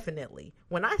you definitely,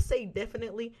 when I say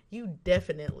definitely, you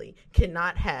definitely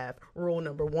cannot have rule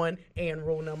number 1 and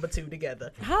rule number 2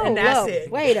 together. And that's it.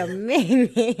 Wait a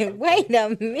minute.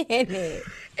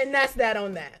 And that's that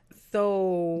on that.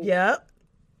 So, yep.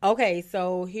 Okay,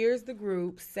 so here's the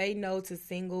group, Say No to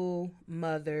Single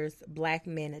Mothers, Black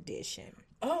Men Edition.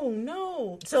 Oh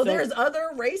no! So there's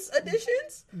other race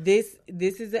editions? This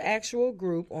is an actual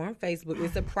group on Facebook.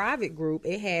 It's a private group.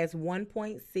 It has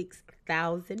 1.6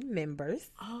 thousand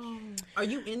members. Oh, are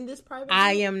you in this private group?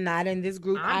 I am not in this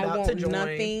group. I want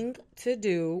nothing to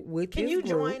do with Can this you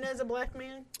group. join as a black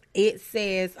man? It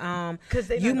says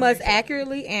you must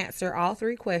accurately answer all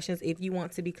 3 questions if you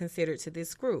want to be considered to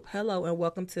this group. Hello and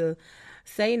welcome to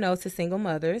Say No to Single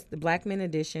Mothers, the Black Men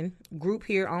Edition group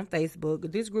here on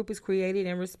Facebook. This group is created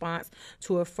in response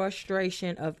to a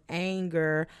frustration of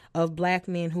anger of black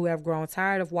men who have grown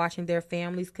tired of watching their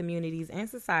families, communities, and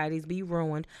societies be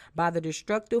ruined by the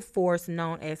destructive force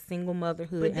known as single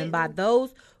motherhood and by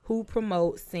those who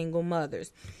promote single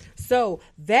mothers. So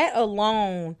that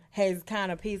alone has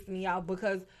kind of pissed me off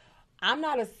because I'm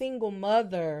not a single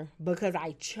mother because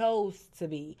I chose to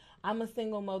be. I'm a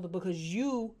single mother because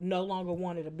you no longer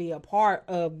wanted to be a part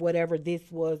of whatever this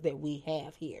was that we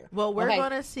have here. Well, we're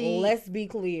going to see. Let's be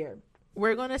clear.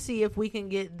 We're going to see if we can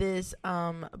get this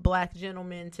black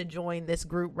gentleman to join this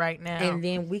group right now. And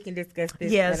then we can discuss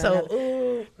this. Yeah,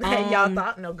 so y'all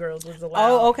thought no girls was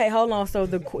allowed. Oh, okay, hold on. So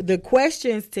the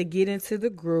questions to get into the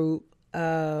group,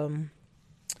 fellas,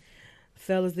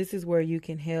 this is where you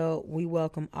can help. We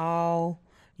welcome all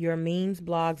your memes,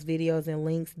 blogs, videos, and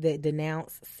links that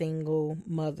denounce single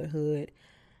motherhood.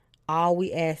 All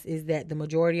we ask is that the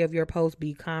majority of your posts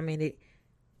be commented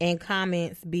and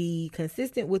comments be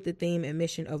consistent with the theme and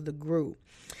mission of the group.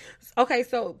 Okay,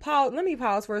 so let me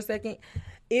pause for a second.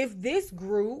 If this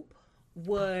group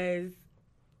was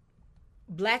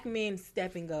black men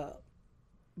stepping up,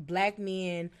 black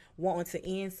men wanting to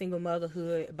end single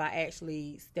motherhood by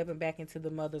actually stepping back into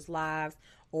the mother's lives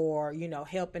or,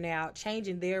 helping out,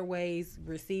 changing their ways,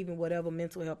 receiving whatever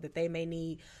mental help that they may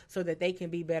need so that they can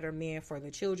be better men for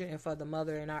the children and for the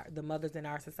mothers in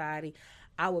our society,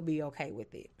 I would be okay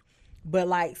with it. But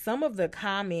like some of the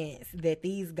comments that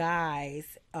these guys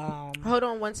hold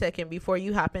on one second before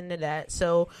you hop into that.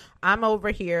 So I'm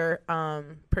over here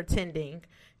pretending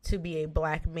to be a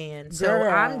black man. So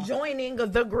I'm joining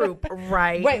the group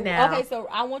right now. Okay, so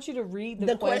I want you to read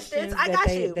the questions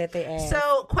that they asked.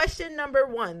 So question number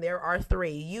 1, there are 3.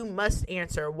 You must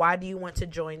answer, why do you want to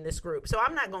join this group? So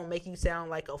I'm not going to make you sound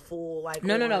like a fool. Like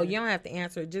No, you don't have to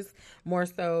answer. Just more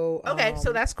so. Okay,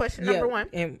 so that's question number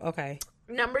 1. Okay.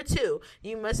 Number 2,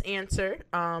 you must answer,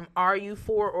 are you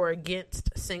for or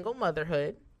against single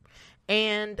motherhood?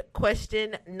 And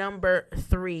question number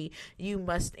 3, you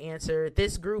must answer,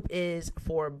 this group is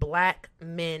for black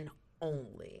men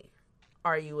only.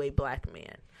 Are you a black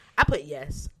man? I put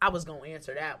yes. I was going to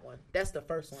answer that one. That's the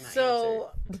first one I answered.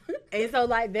 And so,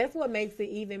 like, that's what makes it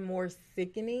even more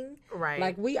sickening. Right.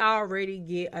 Like, we already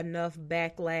get enough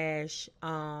backlash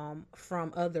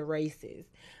from other races.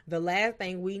 The last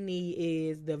thing we need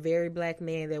is the very black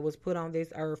man that was put on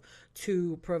this earth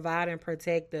to provide and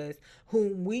protect us,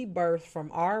 whom we birthed from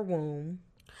our womb,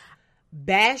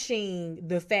 bashing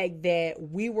the fact that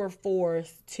we were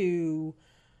forced and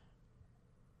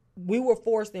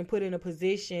put in a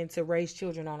position to raise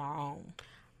children on our own.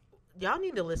 Y'all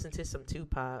need to listen to some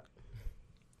Tupac.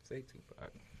 Say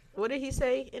Tupac. What did he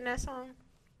say in that song?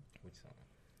 Which song?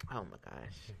 Oh my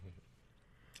gosh.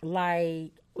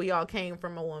 Like, we all came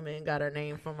from a woman, got our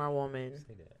name from our woman.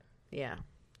 Say that. Yeah.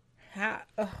 how?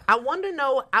 I want to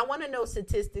know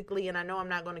statistically, and I know I'm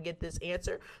not going to get this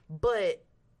answer, but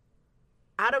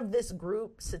out of this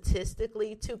group,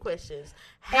 statistically, 2 questions.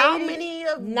 How many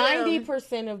of them?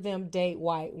 90% of them date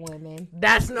white women.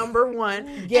 That's number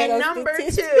 1. Ghetto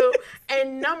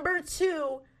and number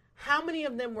two, how many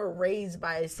of them were raised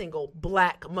by a single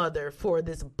black mother for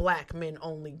this black men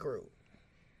only group?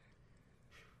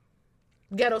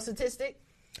 Ghetto statistic,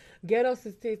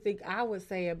 I would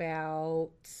say about,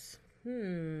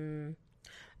 I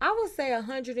would say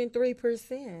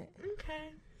 103%.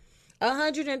 Okay.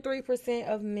 103%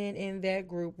 of men in that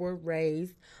group were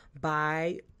raised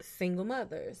by single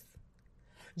mothers.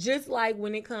 Just like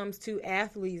when it comes to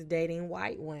athletes dating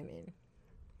white women.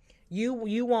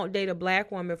 You won't date a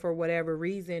black woman for whatever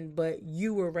reason, but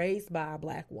you were raised by a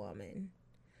black woman.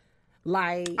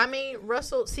 Like, I mean,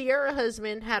 Sierra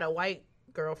husband had a white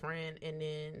girlfriend, and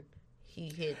then he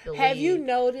hit the have lead. you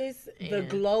noticed the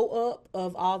glow up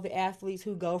of all the athletes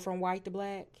who go from white to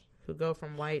black? Who go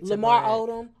from white to Lamar black.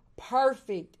 Odom,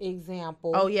 perfect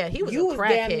example. Oh yeah, he was you a was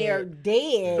crackhead. damn near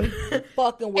dead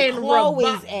fucking with And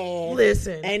Chloe's ass.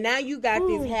 Listen. And now you got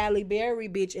this Halle Berry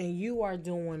bitch, and you are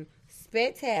doing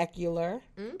spectacular.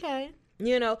 Okay.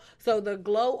 So the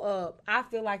glow up, I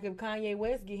feel like if Kanye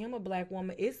West get him a black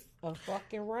woman, it's a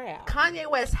fucking wrap. Kanye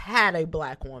West had a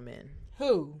black woman.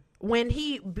 Who? When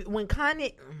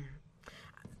Kanye,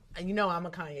 I'm a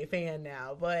Kanye fan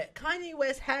now, but Kanye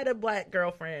West had a black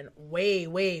girlfriend way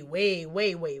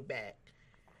back.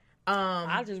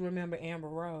 I just remember Amber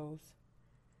Rose.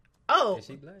 Oh, Is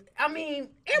she black? I mean,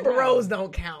 Amber Rose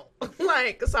don't count.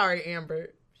 Like, sorry,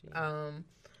 Amber.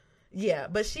 Yeah,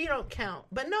 but she don't count.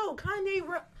 But no, Kanye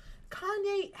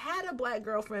had a black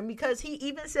girlfriend because he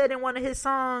even said in one of his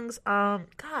songs, Was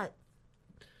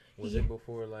it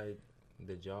before like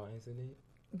the jaw incident?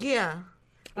 Yeah.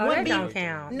 Oh, Would that be- don't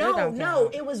count. No, That don't no,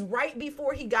 count. it was right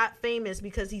before he got famous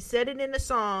because he said it in the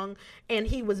song, and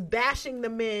he was bashing the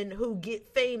men who get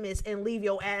famous and leave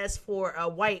your ass for a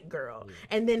white girl,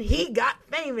 and then he got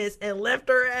famous and left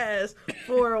her ass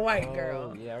for a white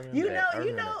girl. Yeah, I remember You that. know, I you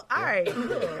remember know. that. All Yeah. right,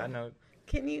 good. I know.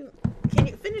 Can you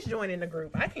finish joining the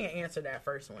group? I can't answer that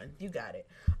first one. You got it.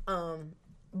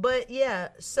 But yeah,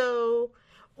 so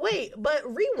wait, but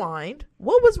rewind.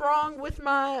 What was wrong with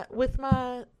my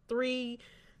three?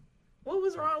 What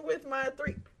was wrong with my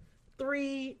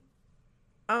three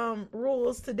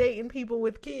rules to dating people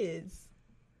with kids?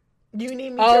 Do you need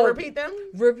me to repeat them?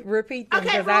 Repeat them.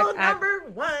 Okay, 'cause rule number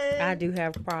one. I do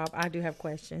have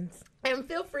questions. And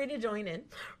feel free to join in.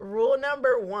 Rule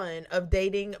number one of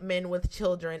dating men with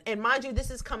children. And mind you, this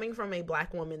is coming from a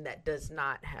black woman that does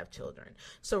not have children.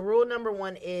 So rule number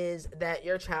one is that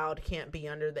your child can't be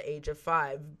under the age of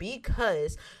 5,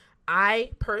 because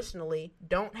I personally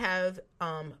don't have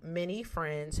many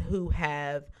friends who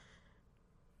have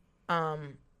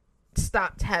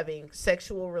stopped having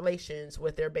sexual relations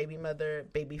with their baby mother,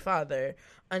 baby father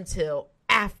until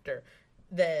after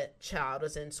the child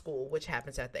is in school, which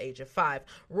happens at the age of 5.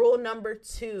 Rule number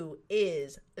 2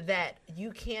 is that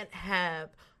you can't have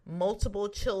multiple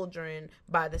children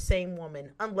by the same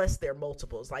woman unless they're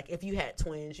multiples. Like if you had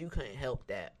twins, you couldn't help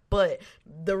that. But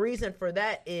the reason for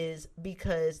that is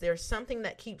because there's something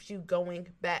that keeps you going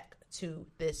back to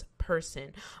this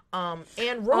person.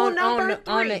 And rule number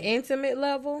 3 on the intimate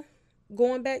level,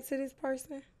 going back to this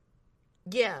person.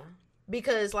 Yeah,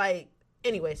 because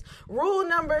anyways, rule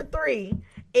number 3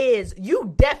 is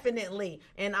you definitely,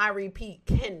 and I repeat,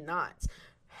 cannot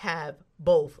have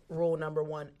both rule number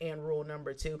 1 and rule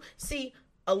number 2. See,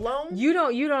 alone. You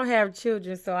don't have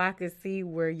children, so I could see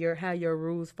where how your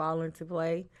rules fall into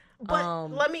play. But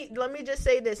let me just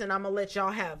say this, and I'm gonna let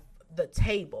y'all have the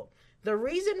table. The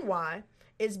reason why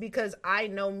is because I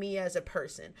know me as a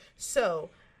person.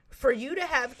 So for you to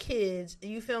have kids,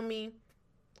 you feel me?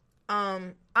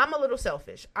 I'm a little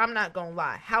selfish. I'm not gonna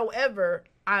lie. However,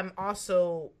 I'm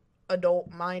also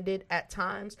adult minded at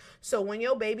times. So when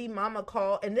your baby mama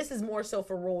call, and this is more so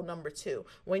for rule number 2,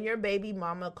 when your baby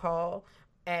mama call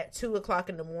at 2:00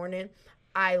 in the morning,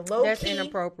 I low That's key,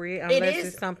 inappropriate unless is-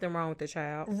 there's something wrong with the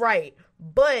child. right.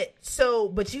 But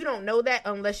you don't know that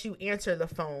unless you answer the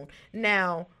phone.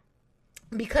 Now,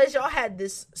 because y'all had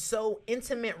this so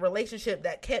intimate relationship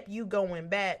that kept you going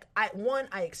back, I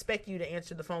expect you to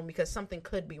answer the phone because something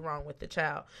could be wrong with the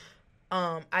child.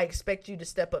 I expect you to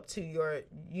step up to your,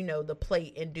 the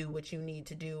plate and do what you need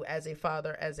to do as a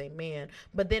father, as a man.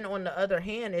 But then on the other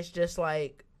hand, it's just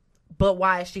like, but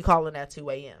why is she calling at 2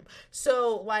 a.m.?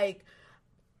 So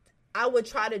I would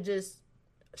try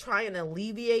and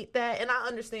alleviate that. And I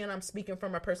understand I'm speaking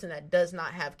from a person that does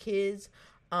not have kids.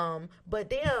 But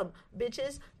damn,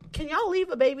 bitches, can y'all leave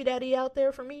a baby daddy out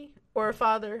there for me or a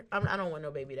father? I don't want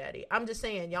no baby daddy. I'm just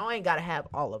saying y'all ain't got to have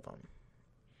all of them.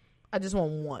 I just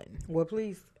want one. Well,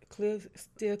 please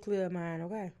still clear mine,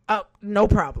 okay? No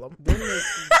problem. Still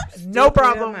No clear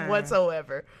problem mine.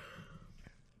 whatsoever.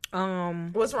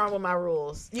 What's wrong with my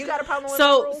rules? You got a problem with my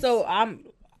rules? So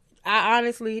I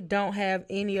honestly don't have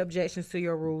any objections to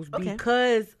your rules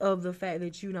because of the fact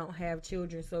that you don't have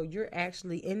children. So you're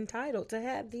actually entitled to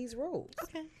have these rules.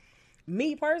 Okay.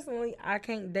 Me personally, I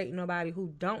can't date nobody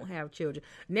who don't have children.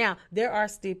 Now, there are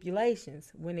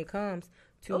stipulations when it comes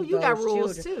to you those got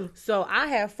rules children. too. So I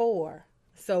have 4.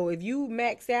 So if you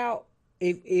max out,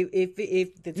 if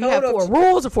the total You have 4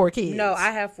 rules or 4 kids? No,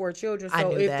 I have 4 children. I So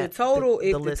knew if that. the total The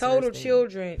if the total listeners knew.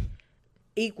 children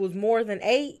equals more than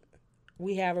 8,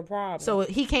 we have a problem. So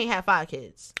he can't have 5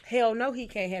 kids. Hell no, he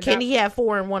can't have. Can he have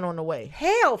 4 and 1 on the way?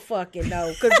 Hell fucking no,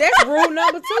 because that's rule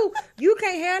number 2. You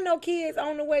can't have no kids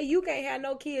on the way. You can't have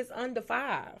no kids under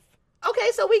 5. Okay,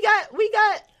 so we got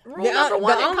rule number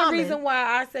 1 The in only common. reason why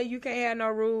I say you can't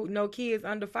have no kids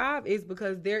under 5 is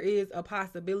because there is a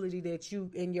possibility that you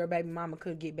and your baby mama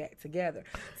could get back together.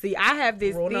 See, I have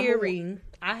this Rule number theory.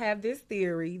 I have this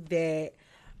theory that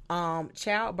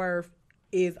childbirth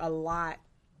is a lot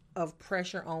of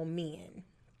pressure on men.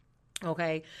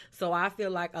 Okay, so I feel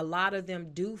like a lot of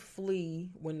them do flee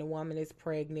when the woman is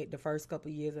pregnant the first couple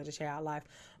of years of the child life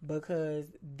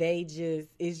because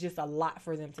it's just a lot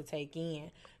for them to take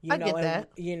in. I get that.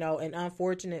 And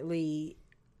unfortunately,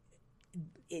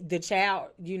 the child,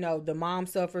 the mom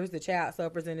suffers, the child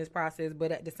suffers in this process,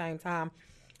 but at the same time,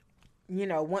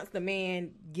 once the man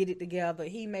get it together,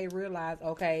 he may realize,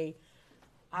 okay,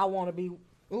 I want to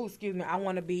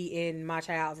be in my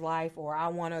child's life, or I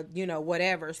want to,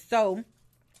 whatever. So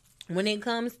when it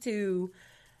comes to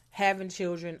having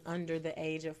children under the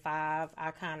age of 5,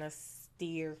 I kind of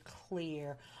steer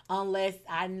clear unless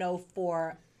I know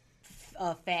for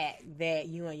a fact that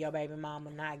you and your baby mama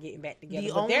not getting back together.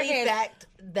 The But there only has- fact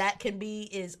that can be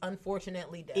is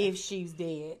unfortunately death. if she's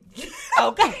dead.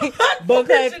 Okay.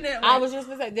 Because I was just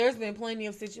gonna say there's been plenty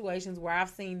of situations where I've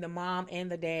seen the mom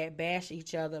and the dad bash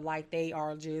each other like they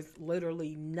are just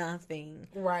literally nothing.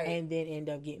 Right. And then end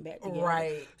up getting back together.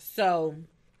 Right. So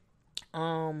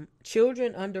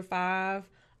children under 5,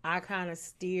 I kinda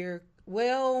steer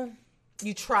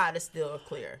You try to steer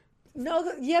clear.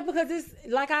 no, yeah, because it's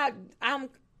like I'm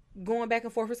going back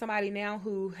and forth with somebody now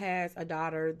who has a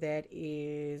daughter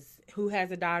and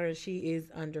she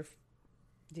is under.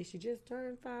 Did she just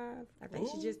turn 5? I think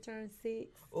she just turned 6.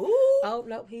 Ooh. Oh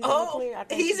nope, he's in the clear. I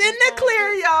think He's she in just the turned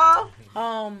clear, 6.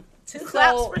 y'all. 2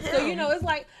 claps for him. So you know, it's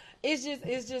like it's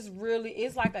just really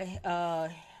it's like a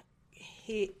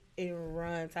hit and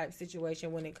run type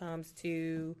situation when it comes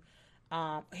to.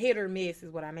 Hit or miss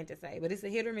is what I meant to say, but it's a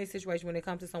hit or miss situation when it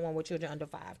comes to someone with children under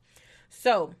 5.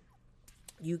 So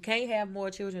you can't have more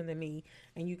children than me,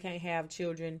 and you can't have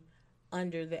children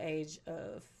under the age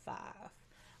of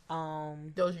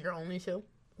 5. Those are your only 2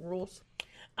 rules?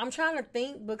 I'm trying to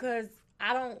think because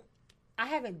I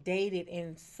haven't dated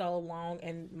in so long,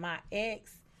 and my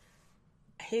ex,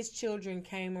 his children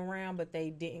came around, but they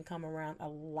didn't come around a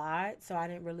lot, so I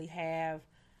didn't really have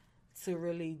to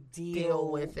really deal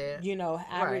with it. You know,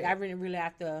 Right. I didn't really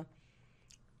have to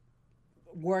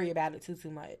worry about it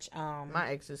too much. My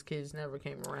ex's kids never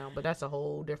came around, but that's a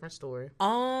whole different story.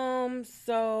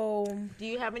 So Do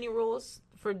you have any rules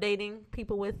for dating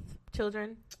people with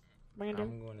children, Brandon?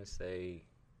 I'm going to say,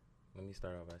 let me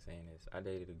start off by saying this. I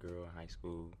dated a girl in high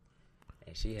school,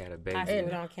 and she had a baby. I still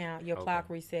don't count. Your Okay. clock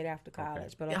reset after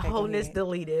college, but Your okay, go wholeness ahead.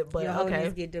 deleted, but Your okay.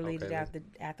 wholeness get deleted Okay,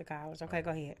 after college. Okay,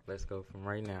 go ahead. Let's go from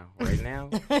right now. Right now,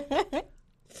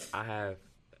 I have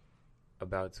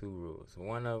about 2 rules.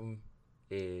 One of them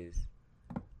is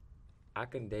I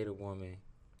can date a woman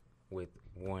with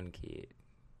 1 kid.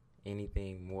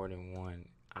 Anything more than 1,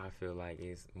 I feel like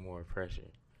is more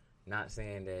pressure. Not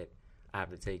saying that I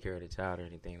have to take care of the child or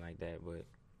anything like that, but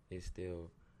it's still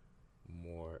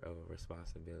more of a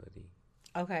responsibility.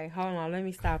 Okay, hold on. Let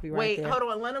me stop you right Wait, there. hold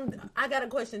on. Let him. I got a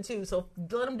question too. So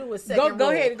let him do a second. Go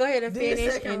rule. ahead and Do your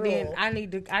finish, second and then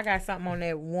rule. I got something on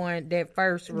that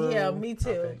first rule. Yeah, me too.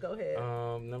 Okay. Go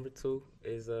ahead. Number 2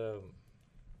 is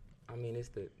I mean, it's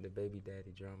the baby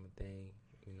daddy drama thing.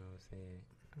 You know what I'm saying?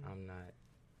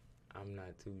 I'm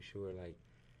not too sure. Like,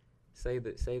 say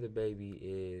the baby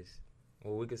is,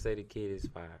 well, we could say the kid is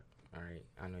 5. All right,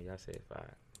 I know y'all said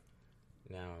 5.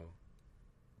 Now,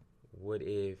 what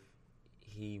if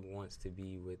he wants to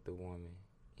be with the woman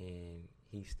and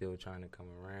he's still trying to come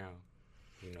around?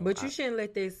 You know, But you shouldn't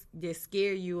let this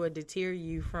scare you or deter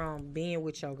you from being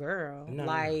with your girl. No,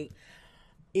 like,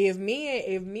 if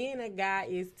me and a guy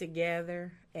is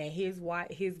together and his wife,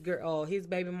 his girl, his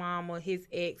baby mama, his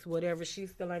ex, whatever, she's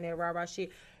still in that rah-rah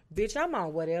shit. Bitch, I'm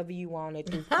on whatever you want at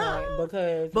this point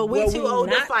because. But we too old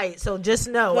to fight, so just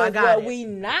know I got what it. we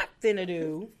not finna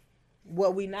do,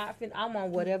 I'm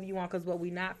on whatever you want because what we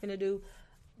not finna do,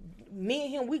 me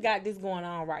and him, we got this going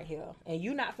on right here, and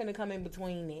you not finna come in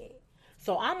between that.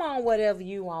 So I'm on whatever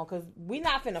you want because we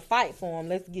not finna fight for him.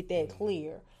 Let's get that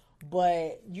clear.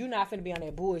 But you not finna be on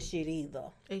that bullshit either.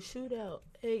 A shootout.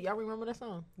 Hey, y'all remember that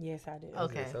song? Yes, I do.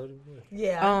 Okay. Soulja Boy.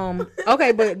 Yeah.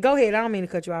 Okay, but go ahead. I don't mean to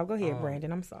cut you off. Go ahead,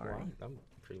 Brandon. I'm Well, sorry. I'm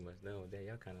pretty much done with that.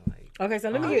 Y'all kind of like. Okay, so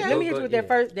let me Okay. let me hit you with Yeah.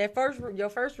 your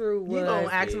first rule was You gonna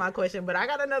ask my question, but I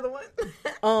got another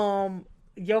one.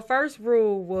 Your first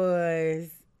rule was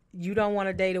you don't want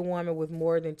to date a woman with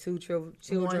more than 2 children,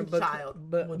 One child.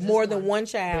 but Well, just more than one. one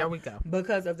child. There we go.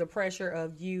 Because of the pressure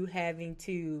of you having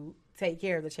to take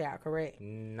care of the child, correct?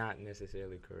 Not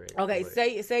necessarily correct. Okay, but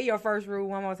say your first rule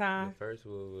one more the time. first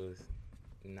rule was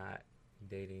not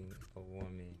dating a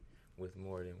woman with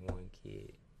more than 1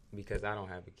 kid because I don't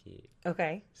have a kid.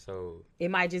 Okay, So it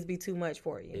might just be too much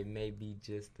for you. it may be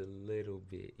just a little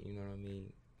bit. You know what I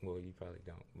mean? Well, you probably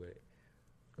don't, but.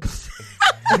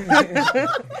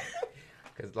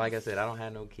 Because, like I said, I don't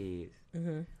have no kids.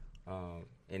 And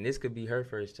this could be her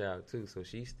first child, too. So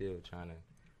she's still trying to,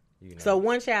 you know. So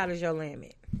one child is your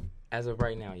limit. As of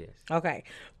right now, yes. Okay.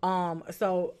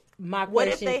 So my What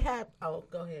if question. they have? Oh,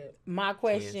 go ahead. My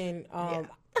question, I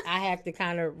have to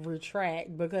kind of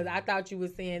retract because I thought you were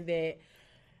saying that.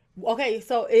 Okay,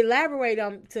 so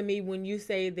elaborate to me when you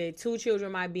say that 2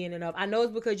 children might be enough. I know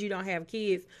it's because you don't have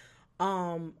kids,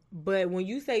 but when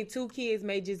you say 2 kids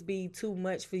may just be too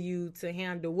much for you to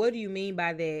handle, what do you mean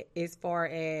by that? As far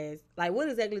as like, what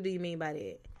exactly do you mean by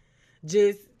that?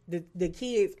 Just the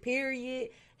kids, period,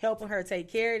 helping her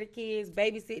take care of the kids,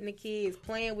 babysitting the kids,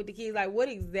 playing with the kids. Like, what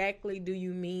exactly do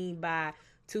you mean by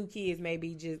 2 kids maybe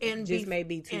may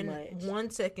be too much? 1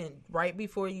 second, right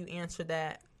before you answer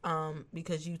that,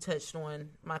 because you touched on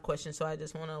my question, so I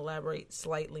just want to elaborate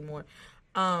slightly more.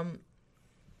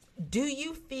 Do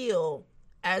you feel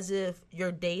as if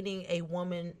you're dating a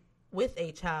woman with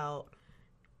a child?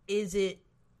 Is it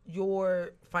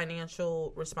your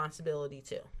financial responsibility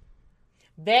too?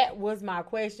 That was my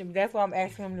question. That's why I'm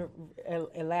asking him to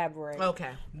elaborate.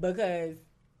 Okay. Because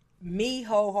me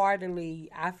wholeheartedly,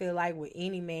 I feel like with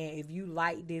any man, if you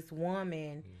like this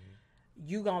woman,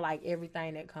 you gonna like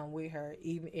everything that come with her,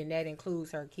 even and that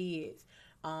includes her kids.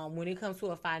 When it comes to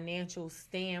a financial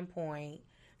standpoint,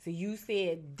 so you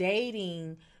said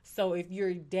dating. So if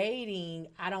you're dating,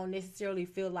 I don't necessarily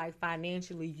feel like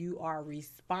financially you are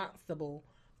responsible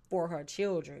for her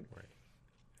children. Right.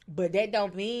 But that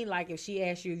don't mean like if she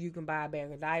asks you if you can buy a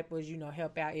bag of diapers,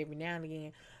 help out every now and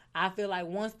again. I feel like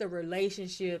once the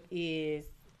relationship is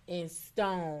in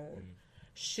stone,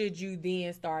 should you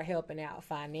then start helping out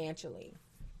financially?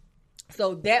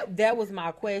 So that was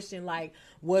my question. Like,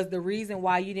 was the reason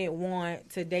why you didn't want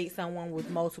to date someone with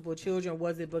multiple children,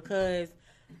 was it because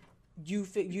you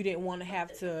didn't want to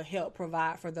have to help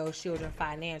provide for those children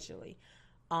financially?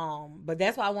 But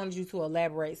that's why I wanted you to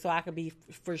elaborate so I could be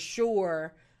for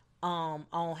sure on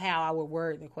how I would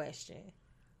word the question.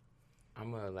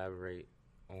 I'm gonna elaborate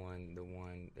on the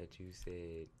one that you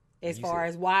said. As far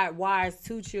as why is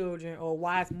 2 children or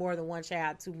why is more than 1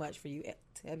 child too much for you?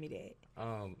 Tell me that.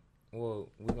 Well,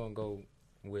 we're gonna go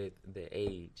with the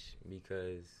age,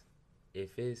 because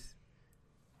if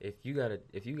you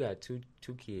got two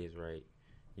kids, right?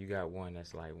 You got one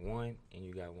that's like 1 and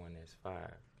you got one that's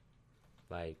 5.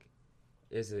 Like,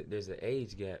 there's an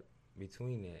age gap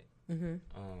between that. Mm-hmm.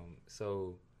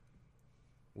 So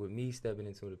with me stepping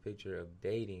into the picture of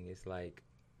dating, it's like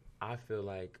I feel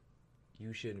like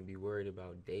you shouldn't be worried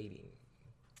about dating.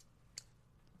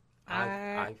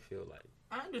 I feel like.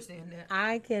 I understand that.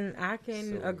 I can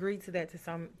agree to that to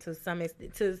some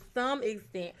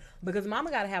extent because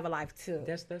Mama gotta have a life too.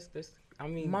 That's I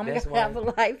mean, Mama that's gotta have a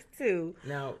life too.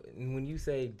 Now, when you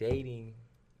say dating,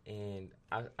 and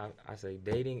I say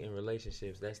dating and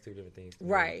relationships, that's 2 different things.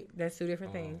 Right, that's 2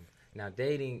 different things. Now,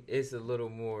 dating is a little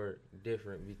more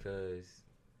different because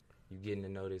you're getting to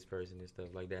know this person and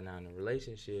stuff like that. Now, in a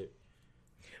relationship.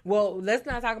 Well, let's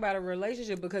not talk about a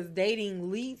relationship because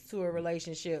dating leads to a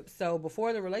relationship. So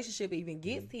before the relationship even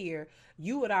gets here,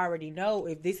 you would already know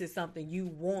if this is something you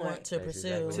want to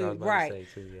pursue. Exactly right.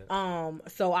 Too, yeah.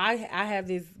 So I have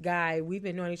this guy. We've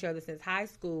been knowing each other since high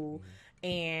school,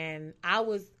 and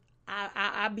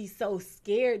I'd be so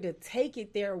scared to take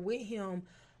it there with him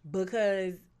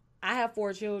because I have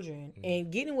 4 children,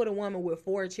 and getting with a woman with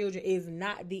 4 children is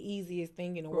not the easiest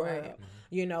thing in the world,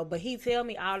 But he tell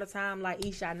me all the time, like,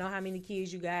 Isha, I know how many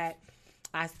kids you got.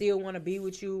 I still want to be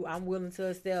with you. I'm willing to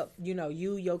accept, you,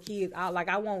 your kids. I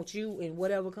want you and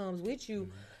whatever comes with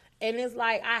you. And it's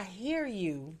like, I hear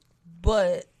you,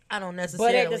 but I don't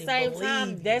necessarily. But at the same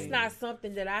time, that's not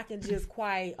something that I can just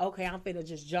quite. Okay, I'm finna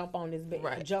just jump on this bed.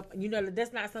 Right. Jump.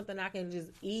 That's not something I can just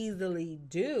easily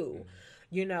do.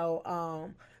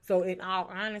 So in all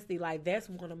honesty, like that's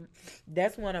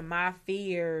one of my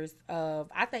fears of.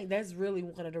 I think that's really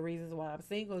one of the reasons why I'm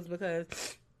single is because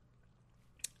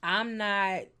I'm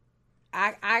not.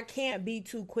 I can't be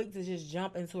too quick to just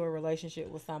jump into a relationship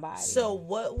with somebody. So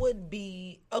what would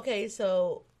be okay?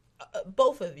 So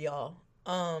both of y'all,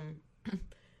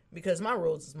 because my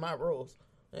rules is my rules.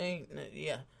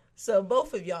 Yeah. So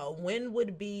both of y'all, when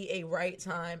would be a right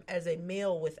time as a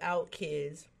male without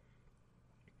kids?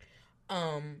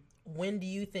 When do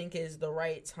you think is the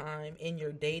right time in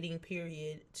your dating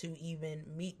period to even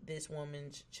meet this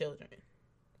woman's children?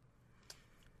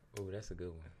 Oh, that's a good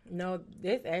one. No,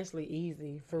 it's actually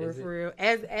easy for real.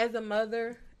 As a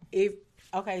mother,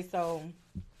 so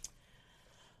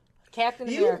Captain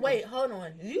America. Wait, hold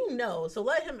on. So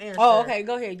let him answer. Oh, okay,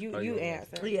 go ahead. You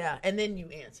answer. Yeah, and then you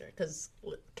answer because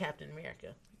Captain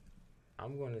America.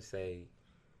 I'm going to say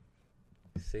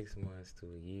 6 months to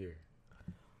a year.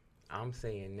 I'm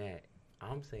saying that.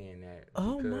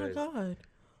 Oh my God,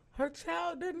 her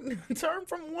child didn't turn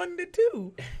from 1 to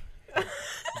 2.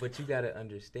 But you gotta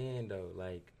understand though,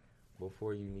 like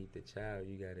before you meet the child,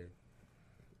 you gotta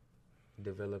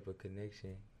develop a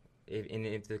connection.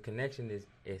 If the connection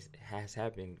has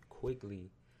happened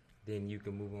quickly, then you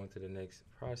can move on to the next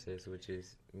process, which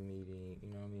is meeting. You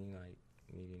know what I mean? Like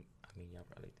meeting. I mean, y'all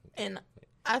probably think. And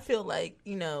I feel like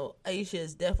Aisha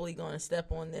is definitely going to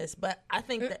step on this, but I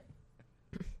think that.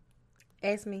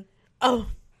 Ask me. Oh,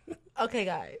 Okay,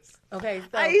 guys. Okay,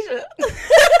 so Aisha.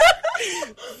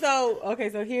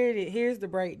 so here it is. Here's the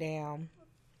breakdown.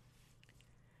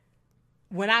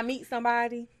 When I meet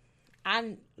somebody,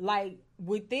 I like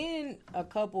within a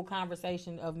couple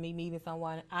conversation of me meeting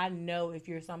someone, I know if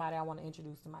you're somebody I want to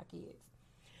introduce to my kids.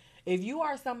 If you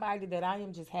are somebody that I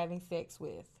am just having sex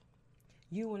with,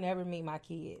 you will never meet my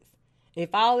kids. If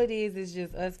all it is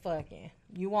just us fucking,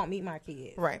 you won't meet my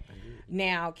kids. Right.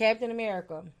 Now, Captain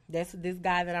America, that's this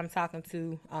guy that I'm talking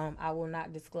to. I will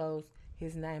not disclose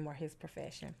his name or his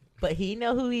profession. But he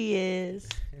know who he is.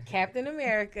 Captain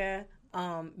America,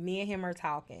 me and him are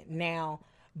talking. Now,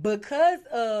 because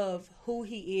of who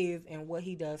he is and what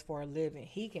he does for a living,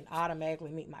 he can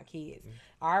automatically meet my kids.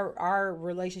 Our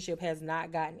relationship has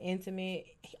not gotten intimate.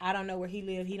 I don't know where he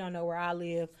lives. He don't know where I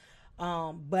live.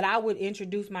 But I would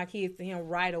introduce my kids to him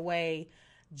right away,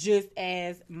 just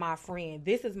as my friend.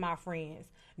 This is my friends.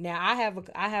 Now I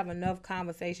have enough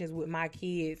conversations with my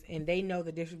kids, and they know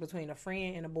the difference between a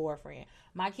friend and a boyfriend.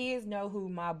 My kids know who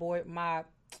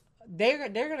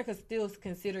they're gonna still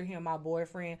consider him my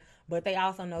boyfriend, but they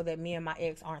also know that me and my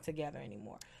ex aren't together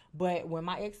anymore. But when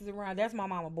my ex is around, that's my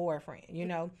mama boyfriend. You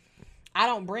know, I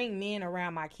don't bring men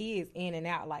around my kids in and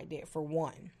out like that, for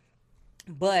one.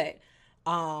 But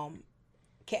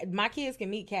my kids can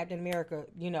meet Captain America,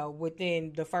 you know,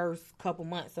 within the first couple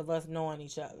months of us knowing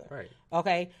each other. Right.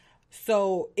 Okay.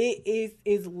 So it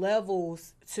is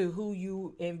levels to who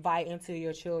you invite into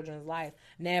your children's life.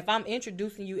 Now, if I'm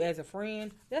introducing you as a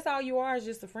friend, that's all you are, is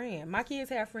just a friend. My kids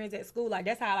have friends at school. Like,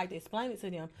 that's how I like to explain it to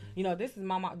them. You know, this is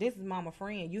mama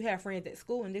friend. You have friends at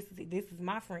school, and this is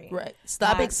my friend. Right.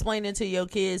 Stop explaining to your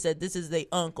kids that this is their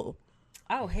uncle.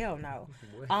 Oh, hell no.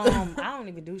 I don't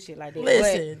even do shit like that.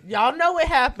 Listen, y'all know it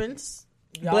happens.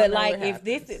 But like, if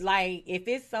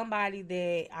it's somebody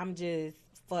that I'm just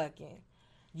fucking,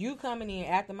 you coming in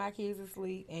after my kids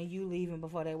asleep and you leaving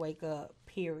before they wake up,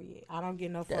 period. I don't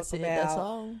give no fuck about that's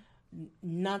all.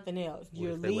 Nothing else.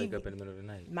 What if they wake up in the middle of the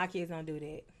night? My kids don't do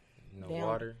that. No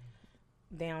water?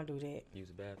 They don't do that. Use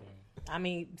the bathroom? I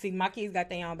mean, see, my kids got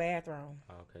their own bathroom.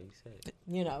 Oh, okay, you said.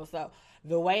 You know, so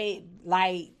the way,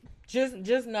 like,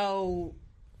 just know,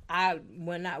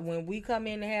 when we come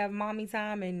in to have mommy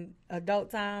time and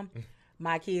adult time,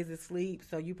 my kids are asleep.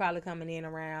 So you probably coming in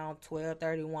around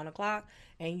 12:30, 1 o'clock,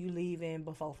 and you leaving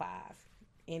before 5.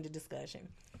 End of discussion.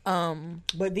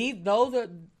 But those are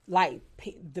like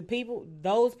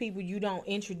those people you don't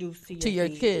introduce to your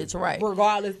kids, right?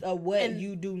 Regardless of what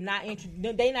you do not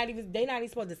introduce, they not even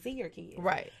supposed to see your kids,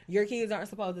 right? Your kids aren't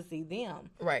supposed to see them,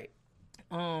 right?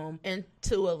 And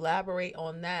to elaborate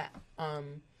on that,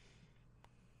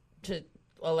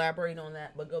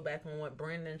 but go back on what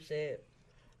Brandon said.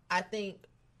 I think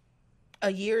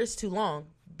a year is too long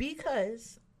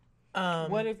because.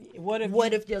 What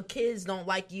if your kids don't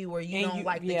like you, or you don't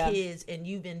like the kids, and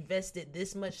you've invested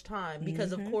this much time?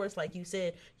 Because of course, like you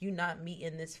said, you're not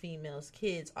meeting this female's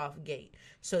kids off gate,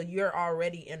 so you're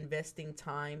already investing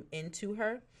time into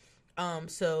her.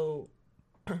 So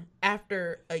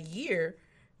after a year,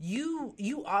 you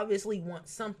obviously want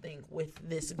something with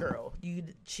this girl.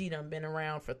 She done been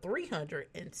around for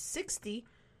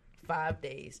 365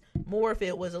 days, more if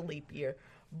it was a leap year,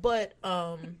 but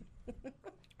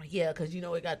yeah, because you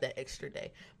know it got that extra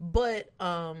day. But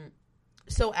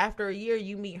so after a year,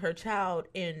 you meet her child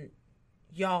and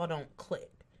y'all don't click,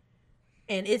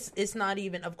 and it's not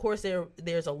even. Of course,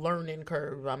 there's a learning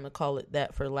curve. I'm gonna call it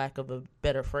that for lack of a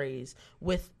better phrase,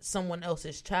 with someone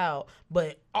else's child.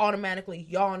 But automatically,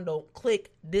 y'all don't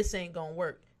click. This ain't gonna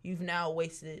work. You've now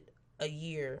wasted a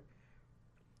year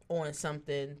on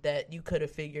something that you could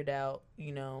have figured out,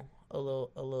 you know, a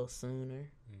little sooner.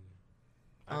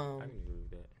 I can agree with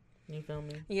that. You feel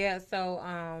me? Yeah, so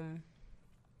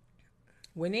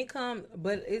when it comes,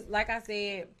 but it's like I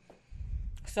said,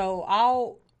 so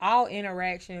all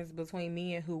interactions between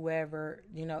me and whoever,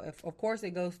 you know, of course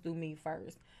it goes through me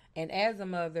first. And as a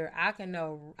mother, I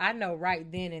know right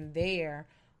then and there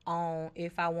on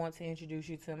if I want to introduce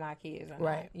you to my kids or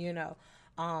right. not, you know.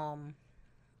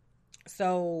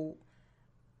 So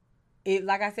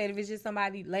like I said, if it's just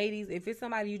somebody, ladies, if it's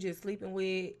somebody you just sleeping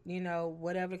with, you know,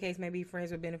 whatever the case may be,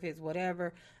 friends with benefits,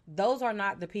 whatever, those are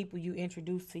not the people you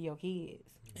introduce to your kids.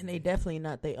 And they definitely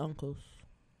not their uncles.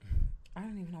 I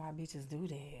don't even know why bitches do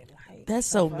that. Like, that's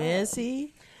so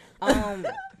messy.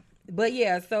 But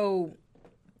yeah, so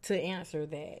to answer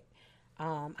that,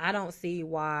 I don't see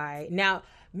why. Now,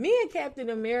 me and Captain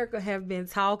America have been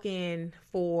talking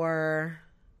for...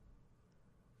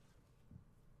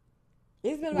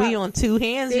 It's been we on 2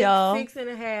 hands, y'all.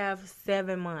 6.5,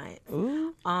 7 months.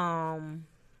 Ooh.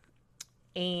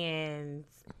 And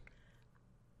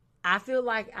I feel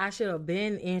like I should have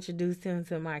been introduced him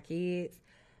to my kids,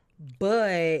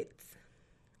 but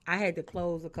I had to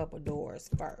close a couple doors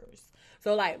first.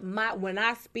 So like when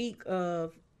I speak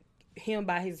of him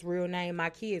by his real name, my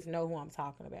kids know who I'm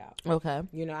talking about. Okay.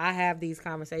 You know, I have these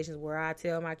conversations where I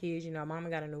tell my kids, you know, Mama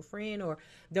got a new friend, or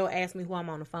they'll ask me who I'm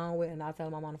on the phone with, and I'll tell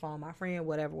them I'm on the phone with my friend,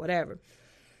 whatever.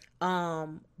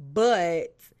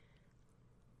 But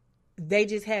they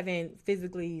just haven't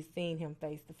physically seen him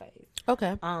face to face.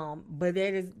 Okay. But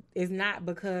that is not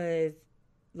because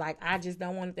like I just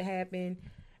don't want it to happen.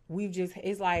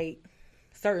 It's like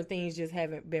certain things just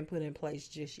haven't been put in place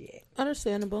just yet.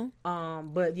 Understandable.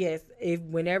 But yes,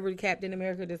 whenever Captain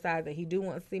America decides that he do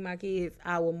want to see my kids,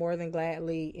 I will more than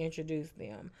gladly introduce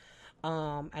them.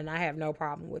 And I have no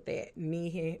problem with that.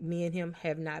 Me and him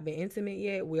have not been intimate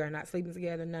yet. We are not sleeping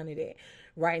together. None of that.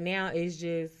 Right now, it's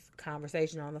just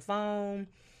conversation on the phone.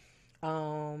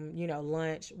 You know,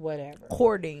 lunch, whatever.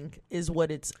 Courting is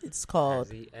what it's called.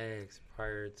 Has he asked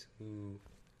prior to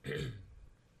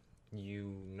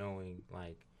you knowing,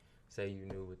 like, say you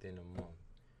knew within a month?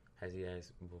 Has he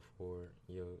asked before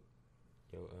your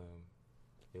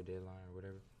deadline or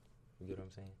whatever? You get what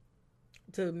I'm saying?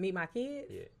 To meet my kids?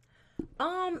 Yeah.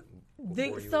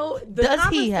 Does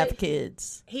he have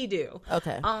kids? He do.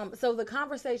 Okay. So the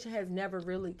conversation has never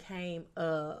really came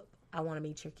up. I want to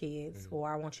meet your kids, or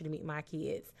I want you to meet my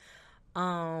kids.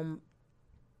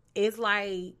 It's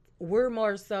like we're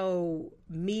more so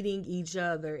meeting each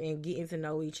other and getting to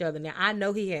know each other. Now I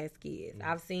know he has kids.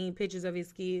 I've seen pictures of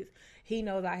his kids. He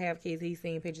knows I have kids. He's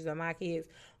seen pictures of my kids.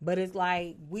 But it's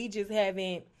like we just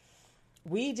haven't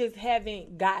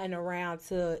gotten around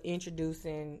to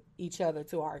introducing each other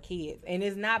to our kids. And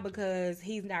it's not because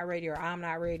he's not ready or I'm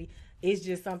not ready. It's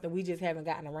just something we just haven't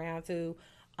gotten around to.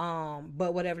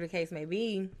 But whatever the case may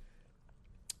be,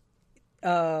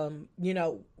 you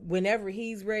know, whenever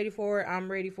he's ready for it,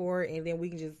 I'm ready for it. And then we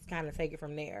can just kind of take it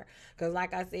from there. Because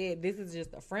like I said, this is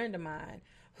just a friend of mine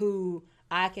who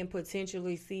I can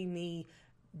potentially see me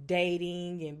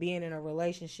dating and being in a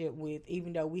relationship with,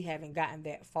 even though we haven't gotten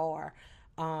that far.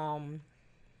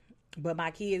 But my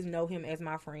kids know him as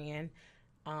my friend.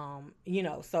 You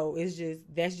know, so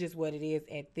that's just what it is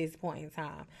at this point in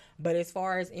time. But as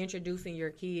far as introducing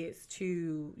your kids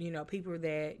to, you know, people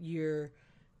that you're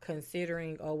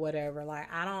considering or whatever, like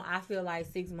I feel like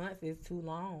 6 months is too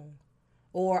long.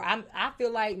 Or I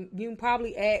feel like you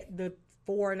probably at the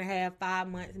 4.5, 5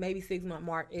 months, maybe 6 month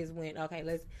mark is when,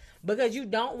 okay, because you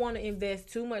don't want to invest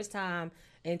too much time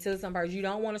into some person. You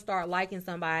don't want to start liking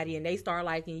somebody and they start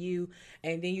liking you,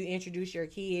 and then you introduce your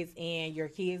kids and your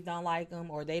kids don't like them,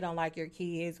 or they don't like your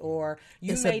kids, or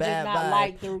you may just not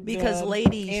like the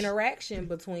ladies, interaction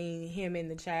between him and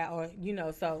the child, or you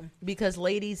know. So because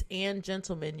ladies and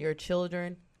gentlemen, your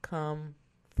children come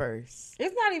first.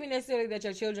 It's not even necessarily that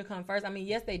your children come first. I mean,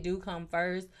 yes, they do come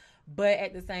first. But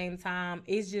at the same time,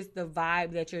 it's just the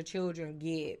vibe that your children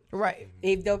get. Right.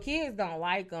 If their kids don't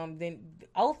like them, then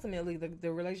ultimately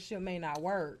the relationship may not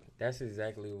work. That's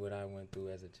exactly what I went through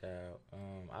as a child.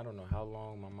 I don't know how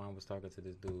long my mom was talking to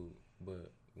this dude,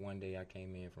 but one day I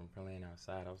came in from playing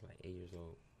outside. I was like 8 years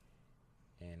old.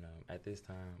 And at this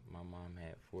time, my mom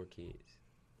had 4 kids.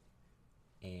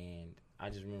 And I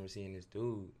just remember seeing this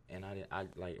dude, and I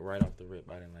like right off the rip,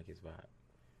 I didn't like his vibe.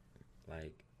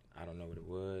 Like, I don't know what it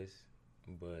was,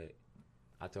 but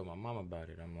I told my mom about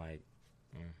it. I'm like,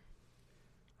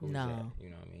 who's that? You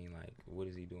know what I mean? Like, what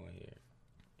is he doing here?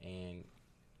 And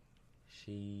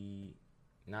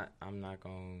I'm not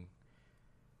going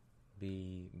to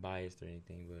be biased or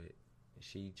anything, but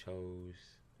she chose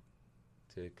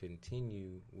to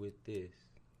continue with this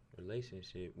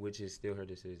relationship, which is still her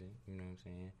decision, you know what I'm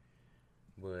saying?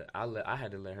 But I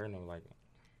had to let her know, like,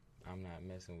 I'm not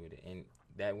messing with it. And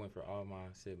that went for all my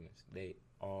siblings. They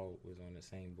all was on the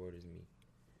same board as me.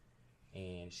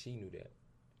 And she knew that.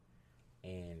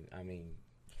 And, I mean...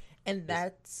 And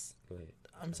that's... Go ahead.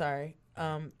 I'm sorry.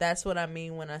 That's what I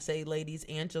mean when I say ladies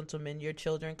and gentlemen, your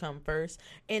children come first.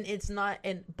 And it's not...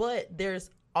 But there's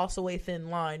also a thin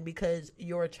line, because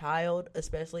your child,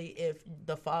 especially if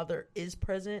the father is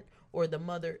present or the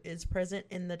mother is present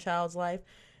in the child's life,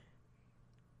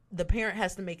 the parent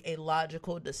has to make a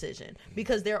logical decision,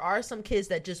 because there are some kids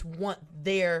that just want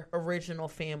their original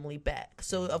family back.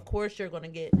 So of course you're going to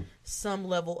get some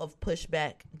level of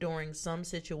pushback during some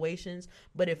situations.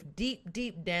 But if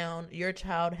deep down your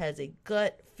child has a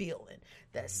gut feeling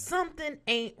that something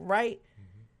ain't right,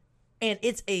 and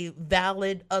it's a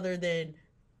valid, other than,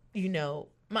 you know,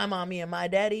 my mommy and my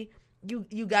daddy,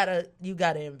 you gotta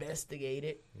investigate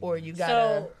it, or you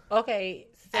gotta. Okay.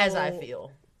 As I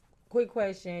feel. quick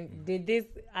question. Did this,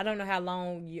 I don't know how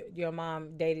long your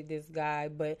mom dated this guy,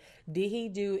 but did he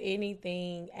do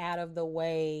anything out of the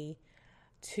way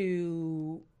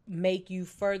to make you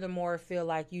furthermore feel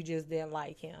like you just didn't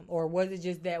like him? Or was it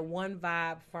just that one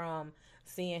vibe from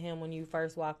seeing him when you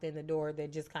first walked in the door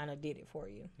that just kind of did it for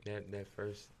you? That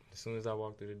first, as soon as I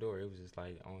walked through the door, it was just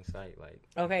like on sight. Like,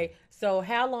 Okay, so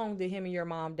how long did him and your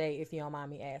mom date, if you don't mind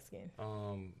me asking?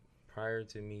 prior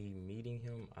to me meeting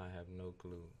him, I have no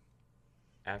clue.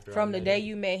 After From I the met day him,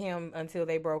 you met him until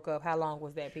they broke up, how long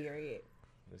was that period?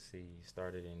 let's see,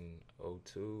 started in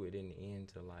 02. It didn't end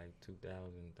till like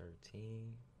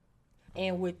 2013.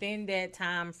 And within that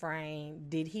time frame,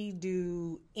 did he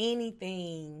do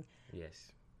anything?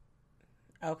 Yes.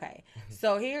 Okay,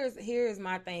 so here's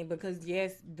my thing, because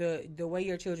yes, the way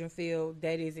your children feel,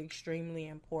 that is extremely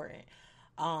important.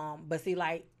 But see,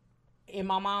 like in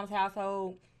my mom's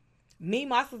household, me,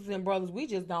 my sisters and brothers, we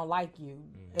just don't like you,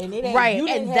 and it ain't Right, You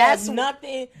didn't and have that's-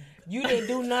 nothing. You didn't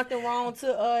do nothing wrong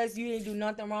to us. You didn't do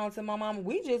nothing wrong to my mama.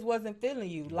 We just wasn't feeling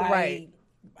you. Like, Right.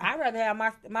 I'd rather have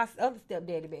my other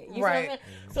stepdaddy back. You see Right. what I'm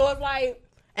saying? So it's like,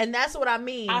 And that's what I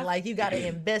mean. Like, you got to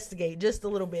investigate just a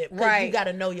little bit. Because Right. you got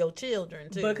to know your children,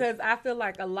 too. because I feel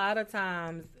like a lot of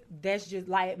times that's just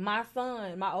like my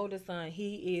son, my oldest son,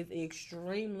 he is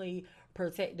extremely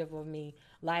protective of me.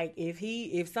 Like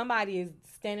if somebody is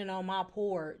standing on my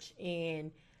porch,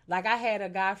 and like I had a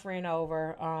guy friend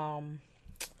over,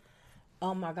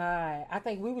 oh my God, I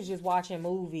think we was just watching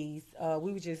movies.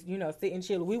 We was just, sitting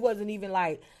chilling. We wasn't even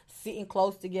like sitting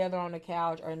close together on the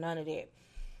couch or none of that.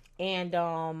 And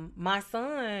my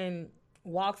son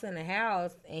walks in the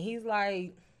house and he's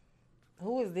like,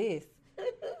 "Who is this?"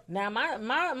 Now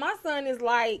my son is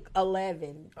like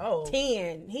 11,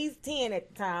 10. He's 10 at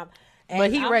the time. And but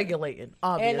he I'm- regulated,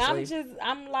 obviously. And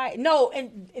I'm like, no,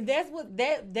 and that's what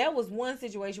that was one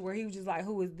situation where he was just like,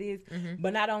 "Who is this?"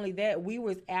 But not only that, we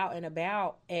was out and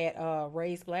about at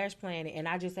Ray Splash Planet, and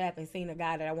I just happened to seen a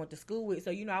guy that I went to school with.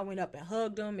 So I went up and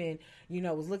hugged him, and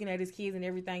was looking at his kids and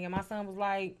everything. And my son was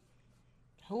like,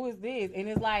 "Who is this?" And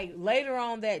it's like later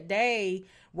on that day,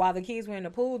 while the kids were in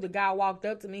the pool, the guy walked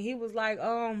up to me. He was like,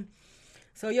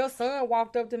 "So your son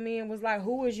walked up to me and was like,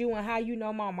 'Who is you and how you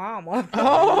know my mama?'"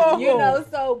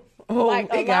 So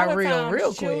like it got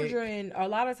real quick. A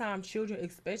lot of times children,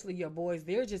 especially your boys,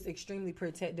 they're just extremely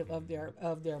protective of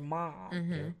their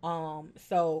mom.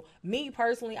 So me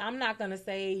personally, I'm not gonna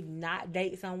say not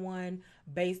date someone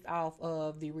based off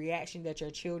of the reaction that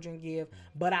your children give,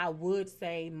 but I would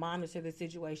say monitor the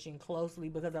situation closely,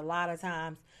 because a lot of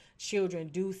times children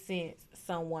do sense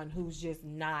someone who's just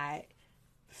not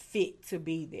fit to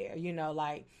be there.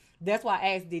 Like that's why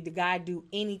I asked, did the guy do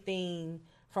anything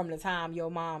from the time you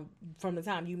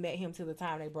met him to the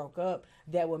time they broke up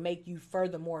that would make you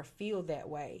furthermore feel that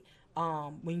way?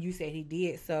 When you said he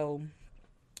did, so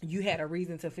you had a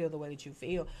reason to feel the way that you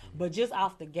feel. But just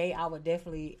off the gate, I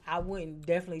wouldn't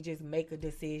definitely just make a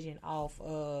decision off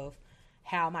of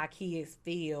how my kids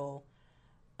feel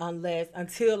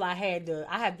until I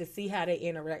have to see how they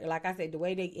interact. Like I said, the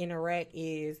way they interact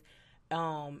is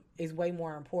way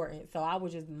more important. So I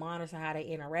would just monitor how they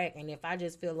interact, and if I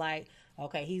just feel like,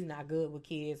 okay, he's not good with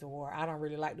kids, or I don't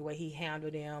really like the way he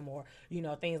handled them, or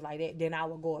things like that, then I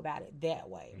would go about it that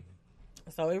way.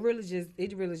 So it really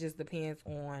just depends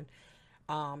on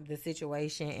the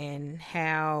situation and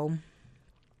how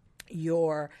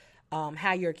your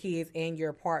kids and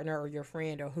your partner or your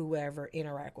friend or whoever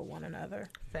interact with one another.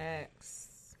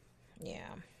 Facts. Yeah.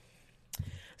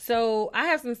 So I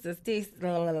have some statistics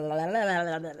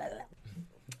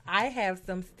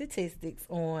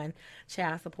on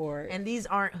child support. And these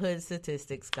aren't hood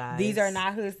statistics, guys. These are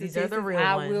not hood statistics. These are the real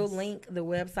I ones. will link the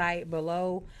website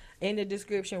below in the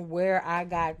description where I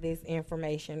got this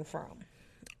information from.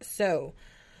 So,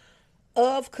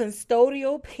 of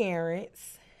custodial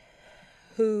parents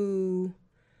who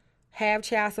have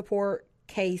child support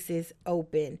cases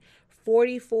open,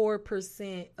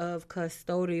 44% of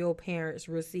custodial parents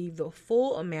receive the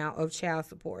full amount of child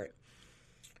support.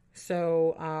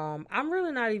 So I'm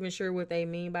really not even sure what they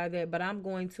mean by that, but I'm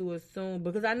going to assume,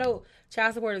 because I know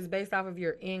child support is based off of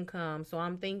your income, so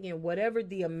I'm thinking whatever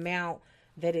the amount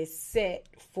that is set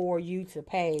for you to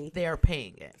pay, They're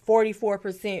paying it.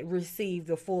 44% receive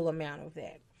the full amount of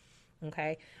that.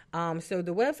 Okay. So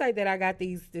the website that I got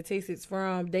these statistics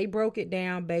from, they broke it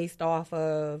down based off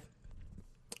of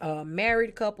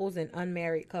married couples and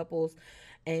unmarried couples.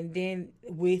 And then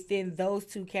within those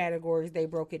two categories, they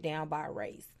broke it down by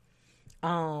race.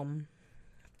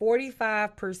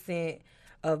 45%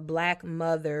 of black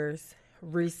mothers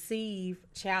receive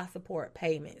child support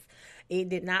payments. It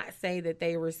did not say that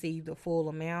they received the full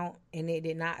amount, and it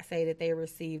did not say that they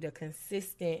received a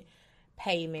consistent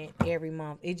payment every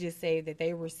month. It just said that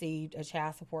they received a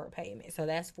child support payment. So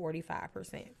that's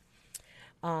 45%.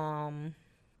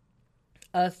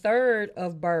 A third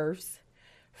of births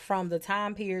from the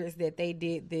time periods that they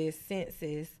did this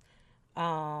census,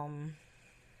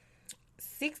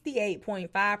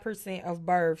 68.5% of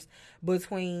births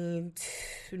between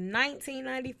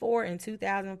 1994 and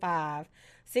 2005,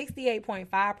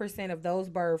 68.5% of those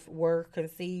births were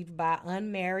conceived by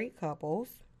unmarried couples.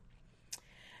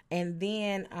 And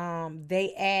then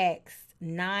they asked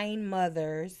 9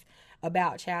 mothers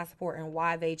about child support and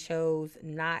why they chose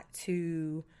not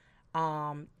to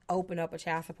open up a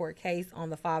child support case on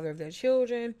the father of their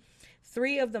children.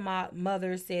 3 of the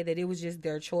mothers said that it was just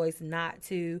their choice not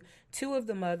to. 2 of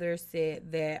the mothers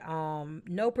said that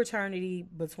no paternity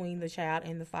between the child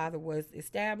and the father was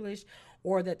established,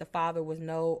 or that the father was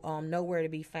nowhere to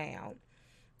be found.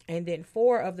 And then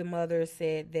 4 of the mothers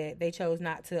said that they chose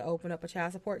not to open up a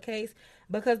child support case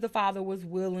because the father was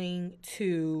willing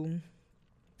to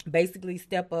basically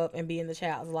step up and be in the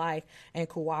child's life and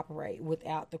cooperate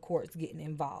without the courts getting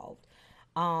involved.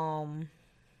 And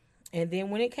then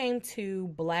when it came to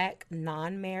Black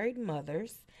non-married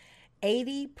mothers,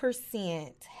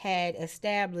 80% had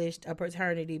established a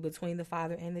paternity between the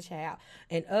father and the child.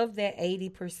 And of that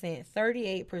 80%,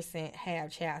 38%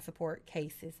 have child support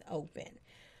cases open.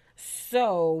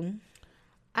 So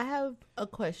I have a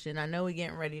question. I know we're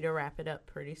getting ready to wrap it up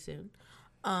pretty soon.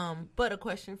 But a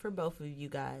question for both of you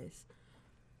guys.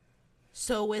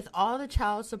 So with all the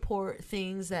child support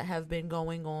things that have been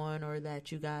going on or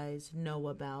that you guys know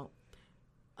about,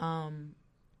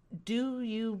 do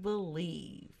you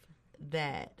believe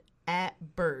that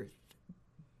at birth,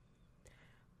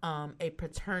 a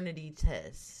paternity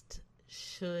test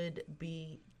should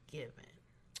be given?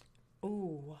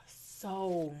 Ooh,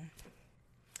 so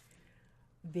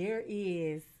there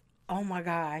is, oh my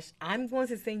gosh, I'm going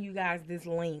to send you guys this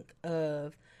link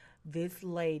of this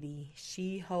lady.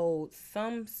 She holds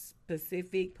some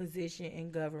specific position in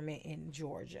government in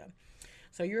Georgia.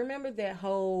 So you remember that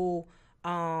whole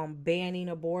banning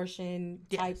abortion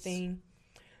type thing?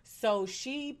 So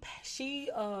she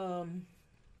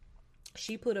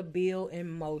put a bill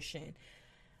in motion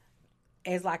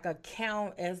as like a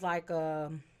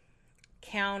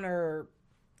counter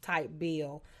type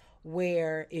bill,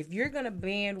 where if you're going to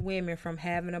ban women from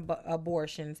having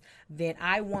abortions, then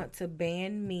I want to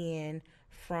ban men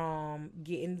from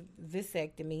getting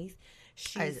vasectomies.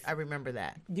 I remember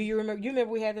that. Do you remember? You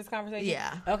remember we had this conversation?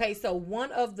 Yeah. Okay, so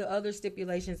one of the other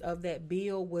stipulations of that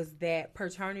bill was that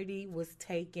paternity was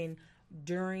taken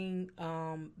during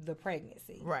the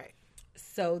pregnancy. Right.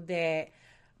 So that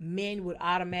men would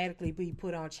automatically be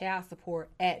put on child support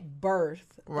at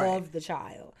birth of the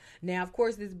child. Now, of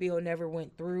course, this bill never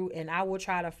went through, and I will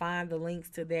try to find the links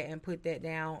to that and put that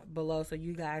down below so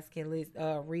you guys can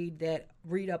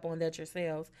read up on that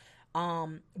yourselves.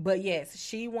 But yes,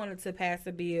 she wanted to pass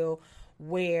a bill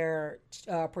where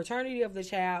paternity of the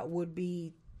child would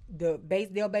be they'll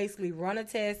basically run a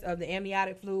test of the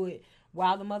amniotic fluid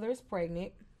while the mother is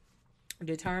pregnant,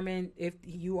 determine if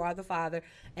you are the father,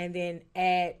 and then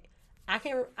I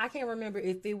can't remember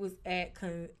if it was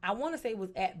I want to say it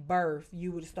was at birth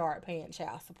you would start paying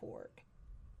child support.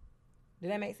 Did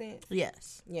that make sense?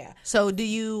 Yes. Yeah. So do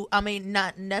you, I mean,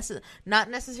 not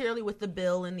necessarily with the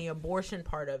bill and the abortion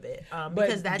part of it,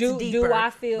 because that's deeper. Do I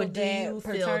feel but that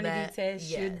paternity test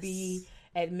should be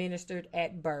administered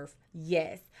at birth?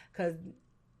 Yes. Because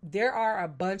there are a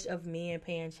bunch of men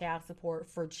paying child support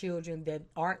for children that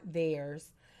aren't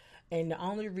theirs. And the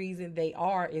only reason they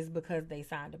are is because they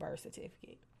signed a birth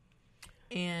certificate.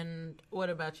 And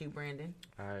what about you, Brandon?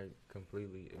 I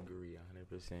completely agree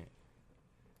 100%.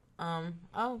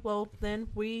 Oh, well, then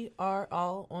we are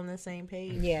all on the same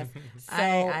page. Yes. So,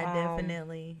 I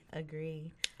definitely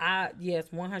agree. Yes,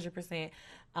 100%.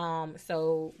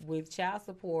 So with child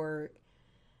support,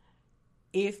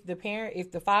 if the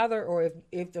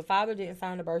father didn't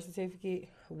sign the birth certificate,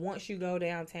 once you go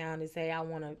downtown and say, I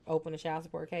want to open a child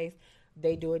support case,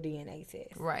 they do a DNA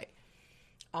test. Right.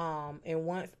 And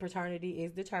once paternity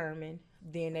is determined,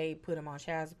 then they put them on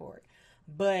child support.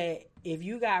 But if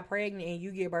you got pregnant and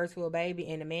you give birth to a baby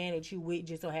and the man that you with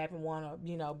just so happen want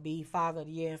to, be father of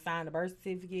the year and sign the birth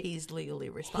certificate, he's legally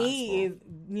responsible. He is,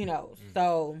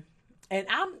 so, and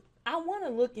I want to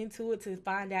look into it to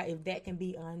find out if that can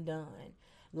be undone.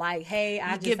 Like, hey,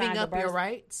 I just giving signed up the birth your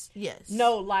rights? Yes.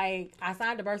 No, like, I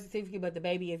signed the birth certificate, but the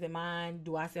baby isn't mine.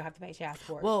 Do I still have to pay child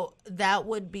support? Well,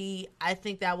 I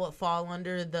think that would fall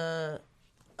under the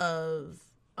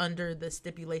under the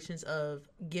stipulations of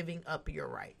giving up your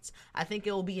rights. I think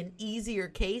it will be an easier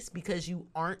case because you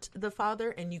aren't the father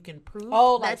and you can prove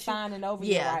like signing over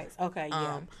your rights. Okay,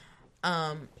 yeah.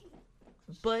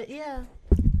 But yeah,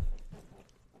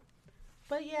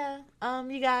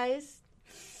 you guys,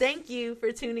 thank you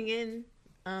for tuning in.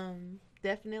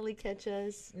 Definitely catch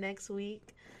us next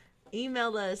week.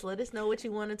 Email us. Let us know what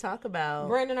you want to talk about.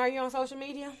 Brandon, are you on social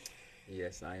media?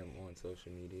 Yes, I am on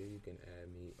social media. You can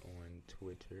add me on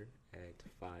Twitter at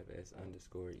 5S_ENCE. I'm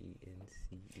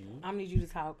gonna need you to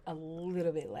talk a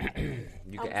little bit louder.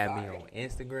 You can add me on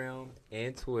Instagram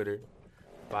and Twitter,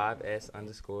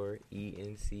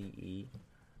 5S_ENCE.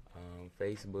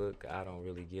 Facebook, I don't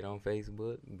really get on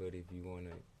Facebook, but if you want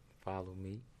to follow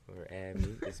me or add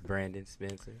me, it's Brandon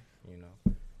Spencer, you know.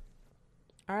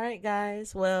 All right,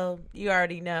 guys. Well, you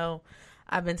already know.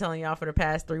 I've been telling y'all for the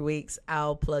past 3 weeks,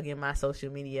 I'll plug in my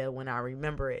social media when I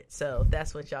remember it. So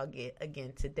that's what y'all get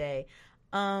again today.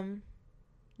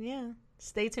 Yeah.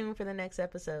 Stay tuned for the next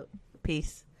episode.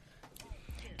 Peace.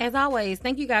 As always,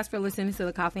 thank you guys for listening to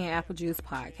the Coffee and Apple Juice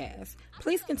podcast.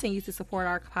 Please continue to support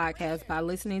our podcast by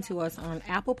listening to us on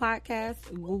Apple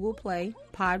Podcasts, Google Play,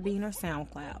 Podbean, or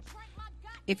SoundCloud.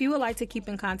 If you would like to keep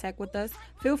in contact with us,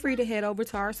 feel free to head over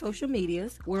to our social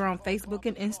medias. We're on Facebook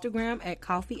and Instagram at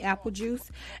Coffee Apple Juice,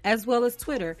 as well as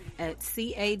Twitter at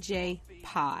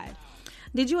CAJPod.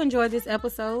 Did you enjoy this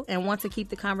episode and want to keep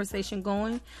the conversation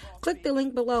going? Click the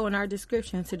link below in our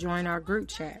description to join our group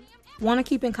chat. Want to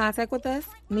keep in contact with us?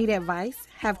 Need advice?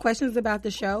 Have questions about the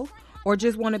show? Or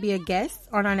just want to be a guest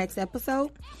on our next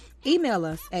episode? Email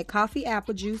us at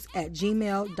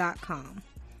coffeeapplejuice@gmail.com.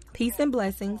 Peace and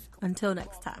blessings. Until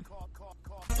next time.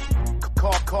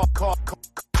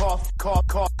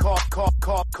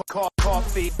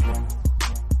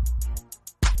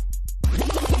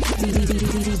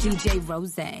 DJ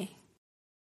Rose.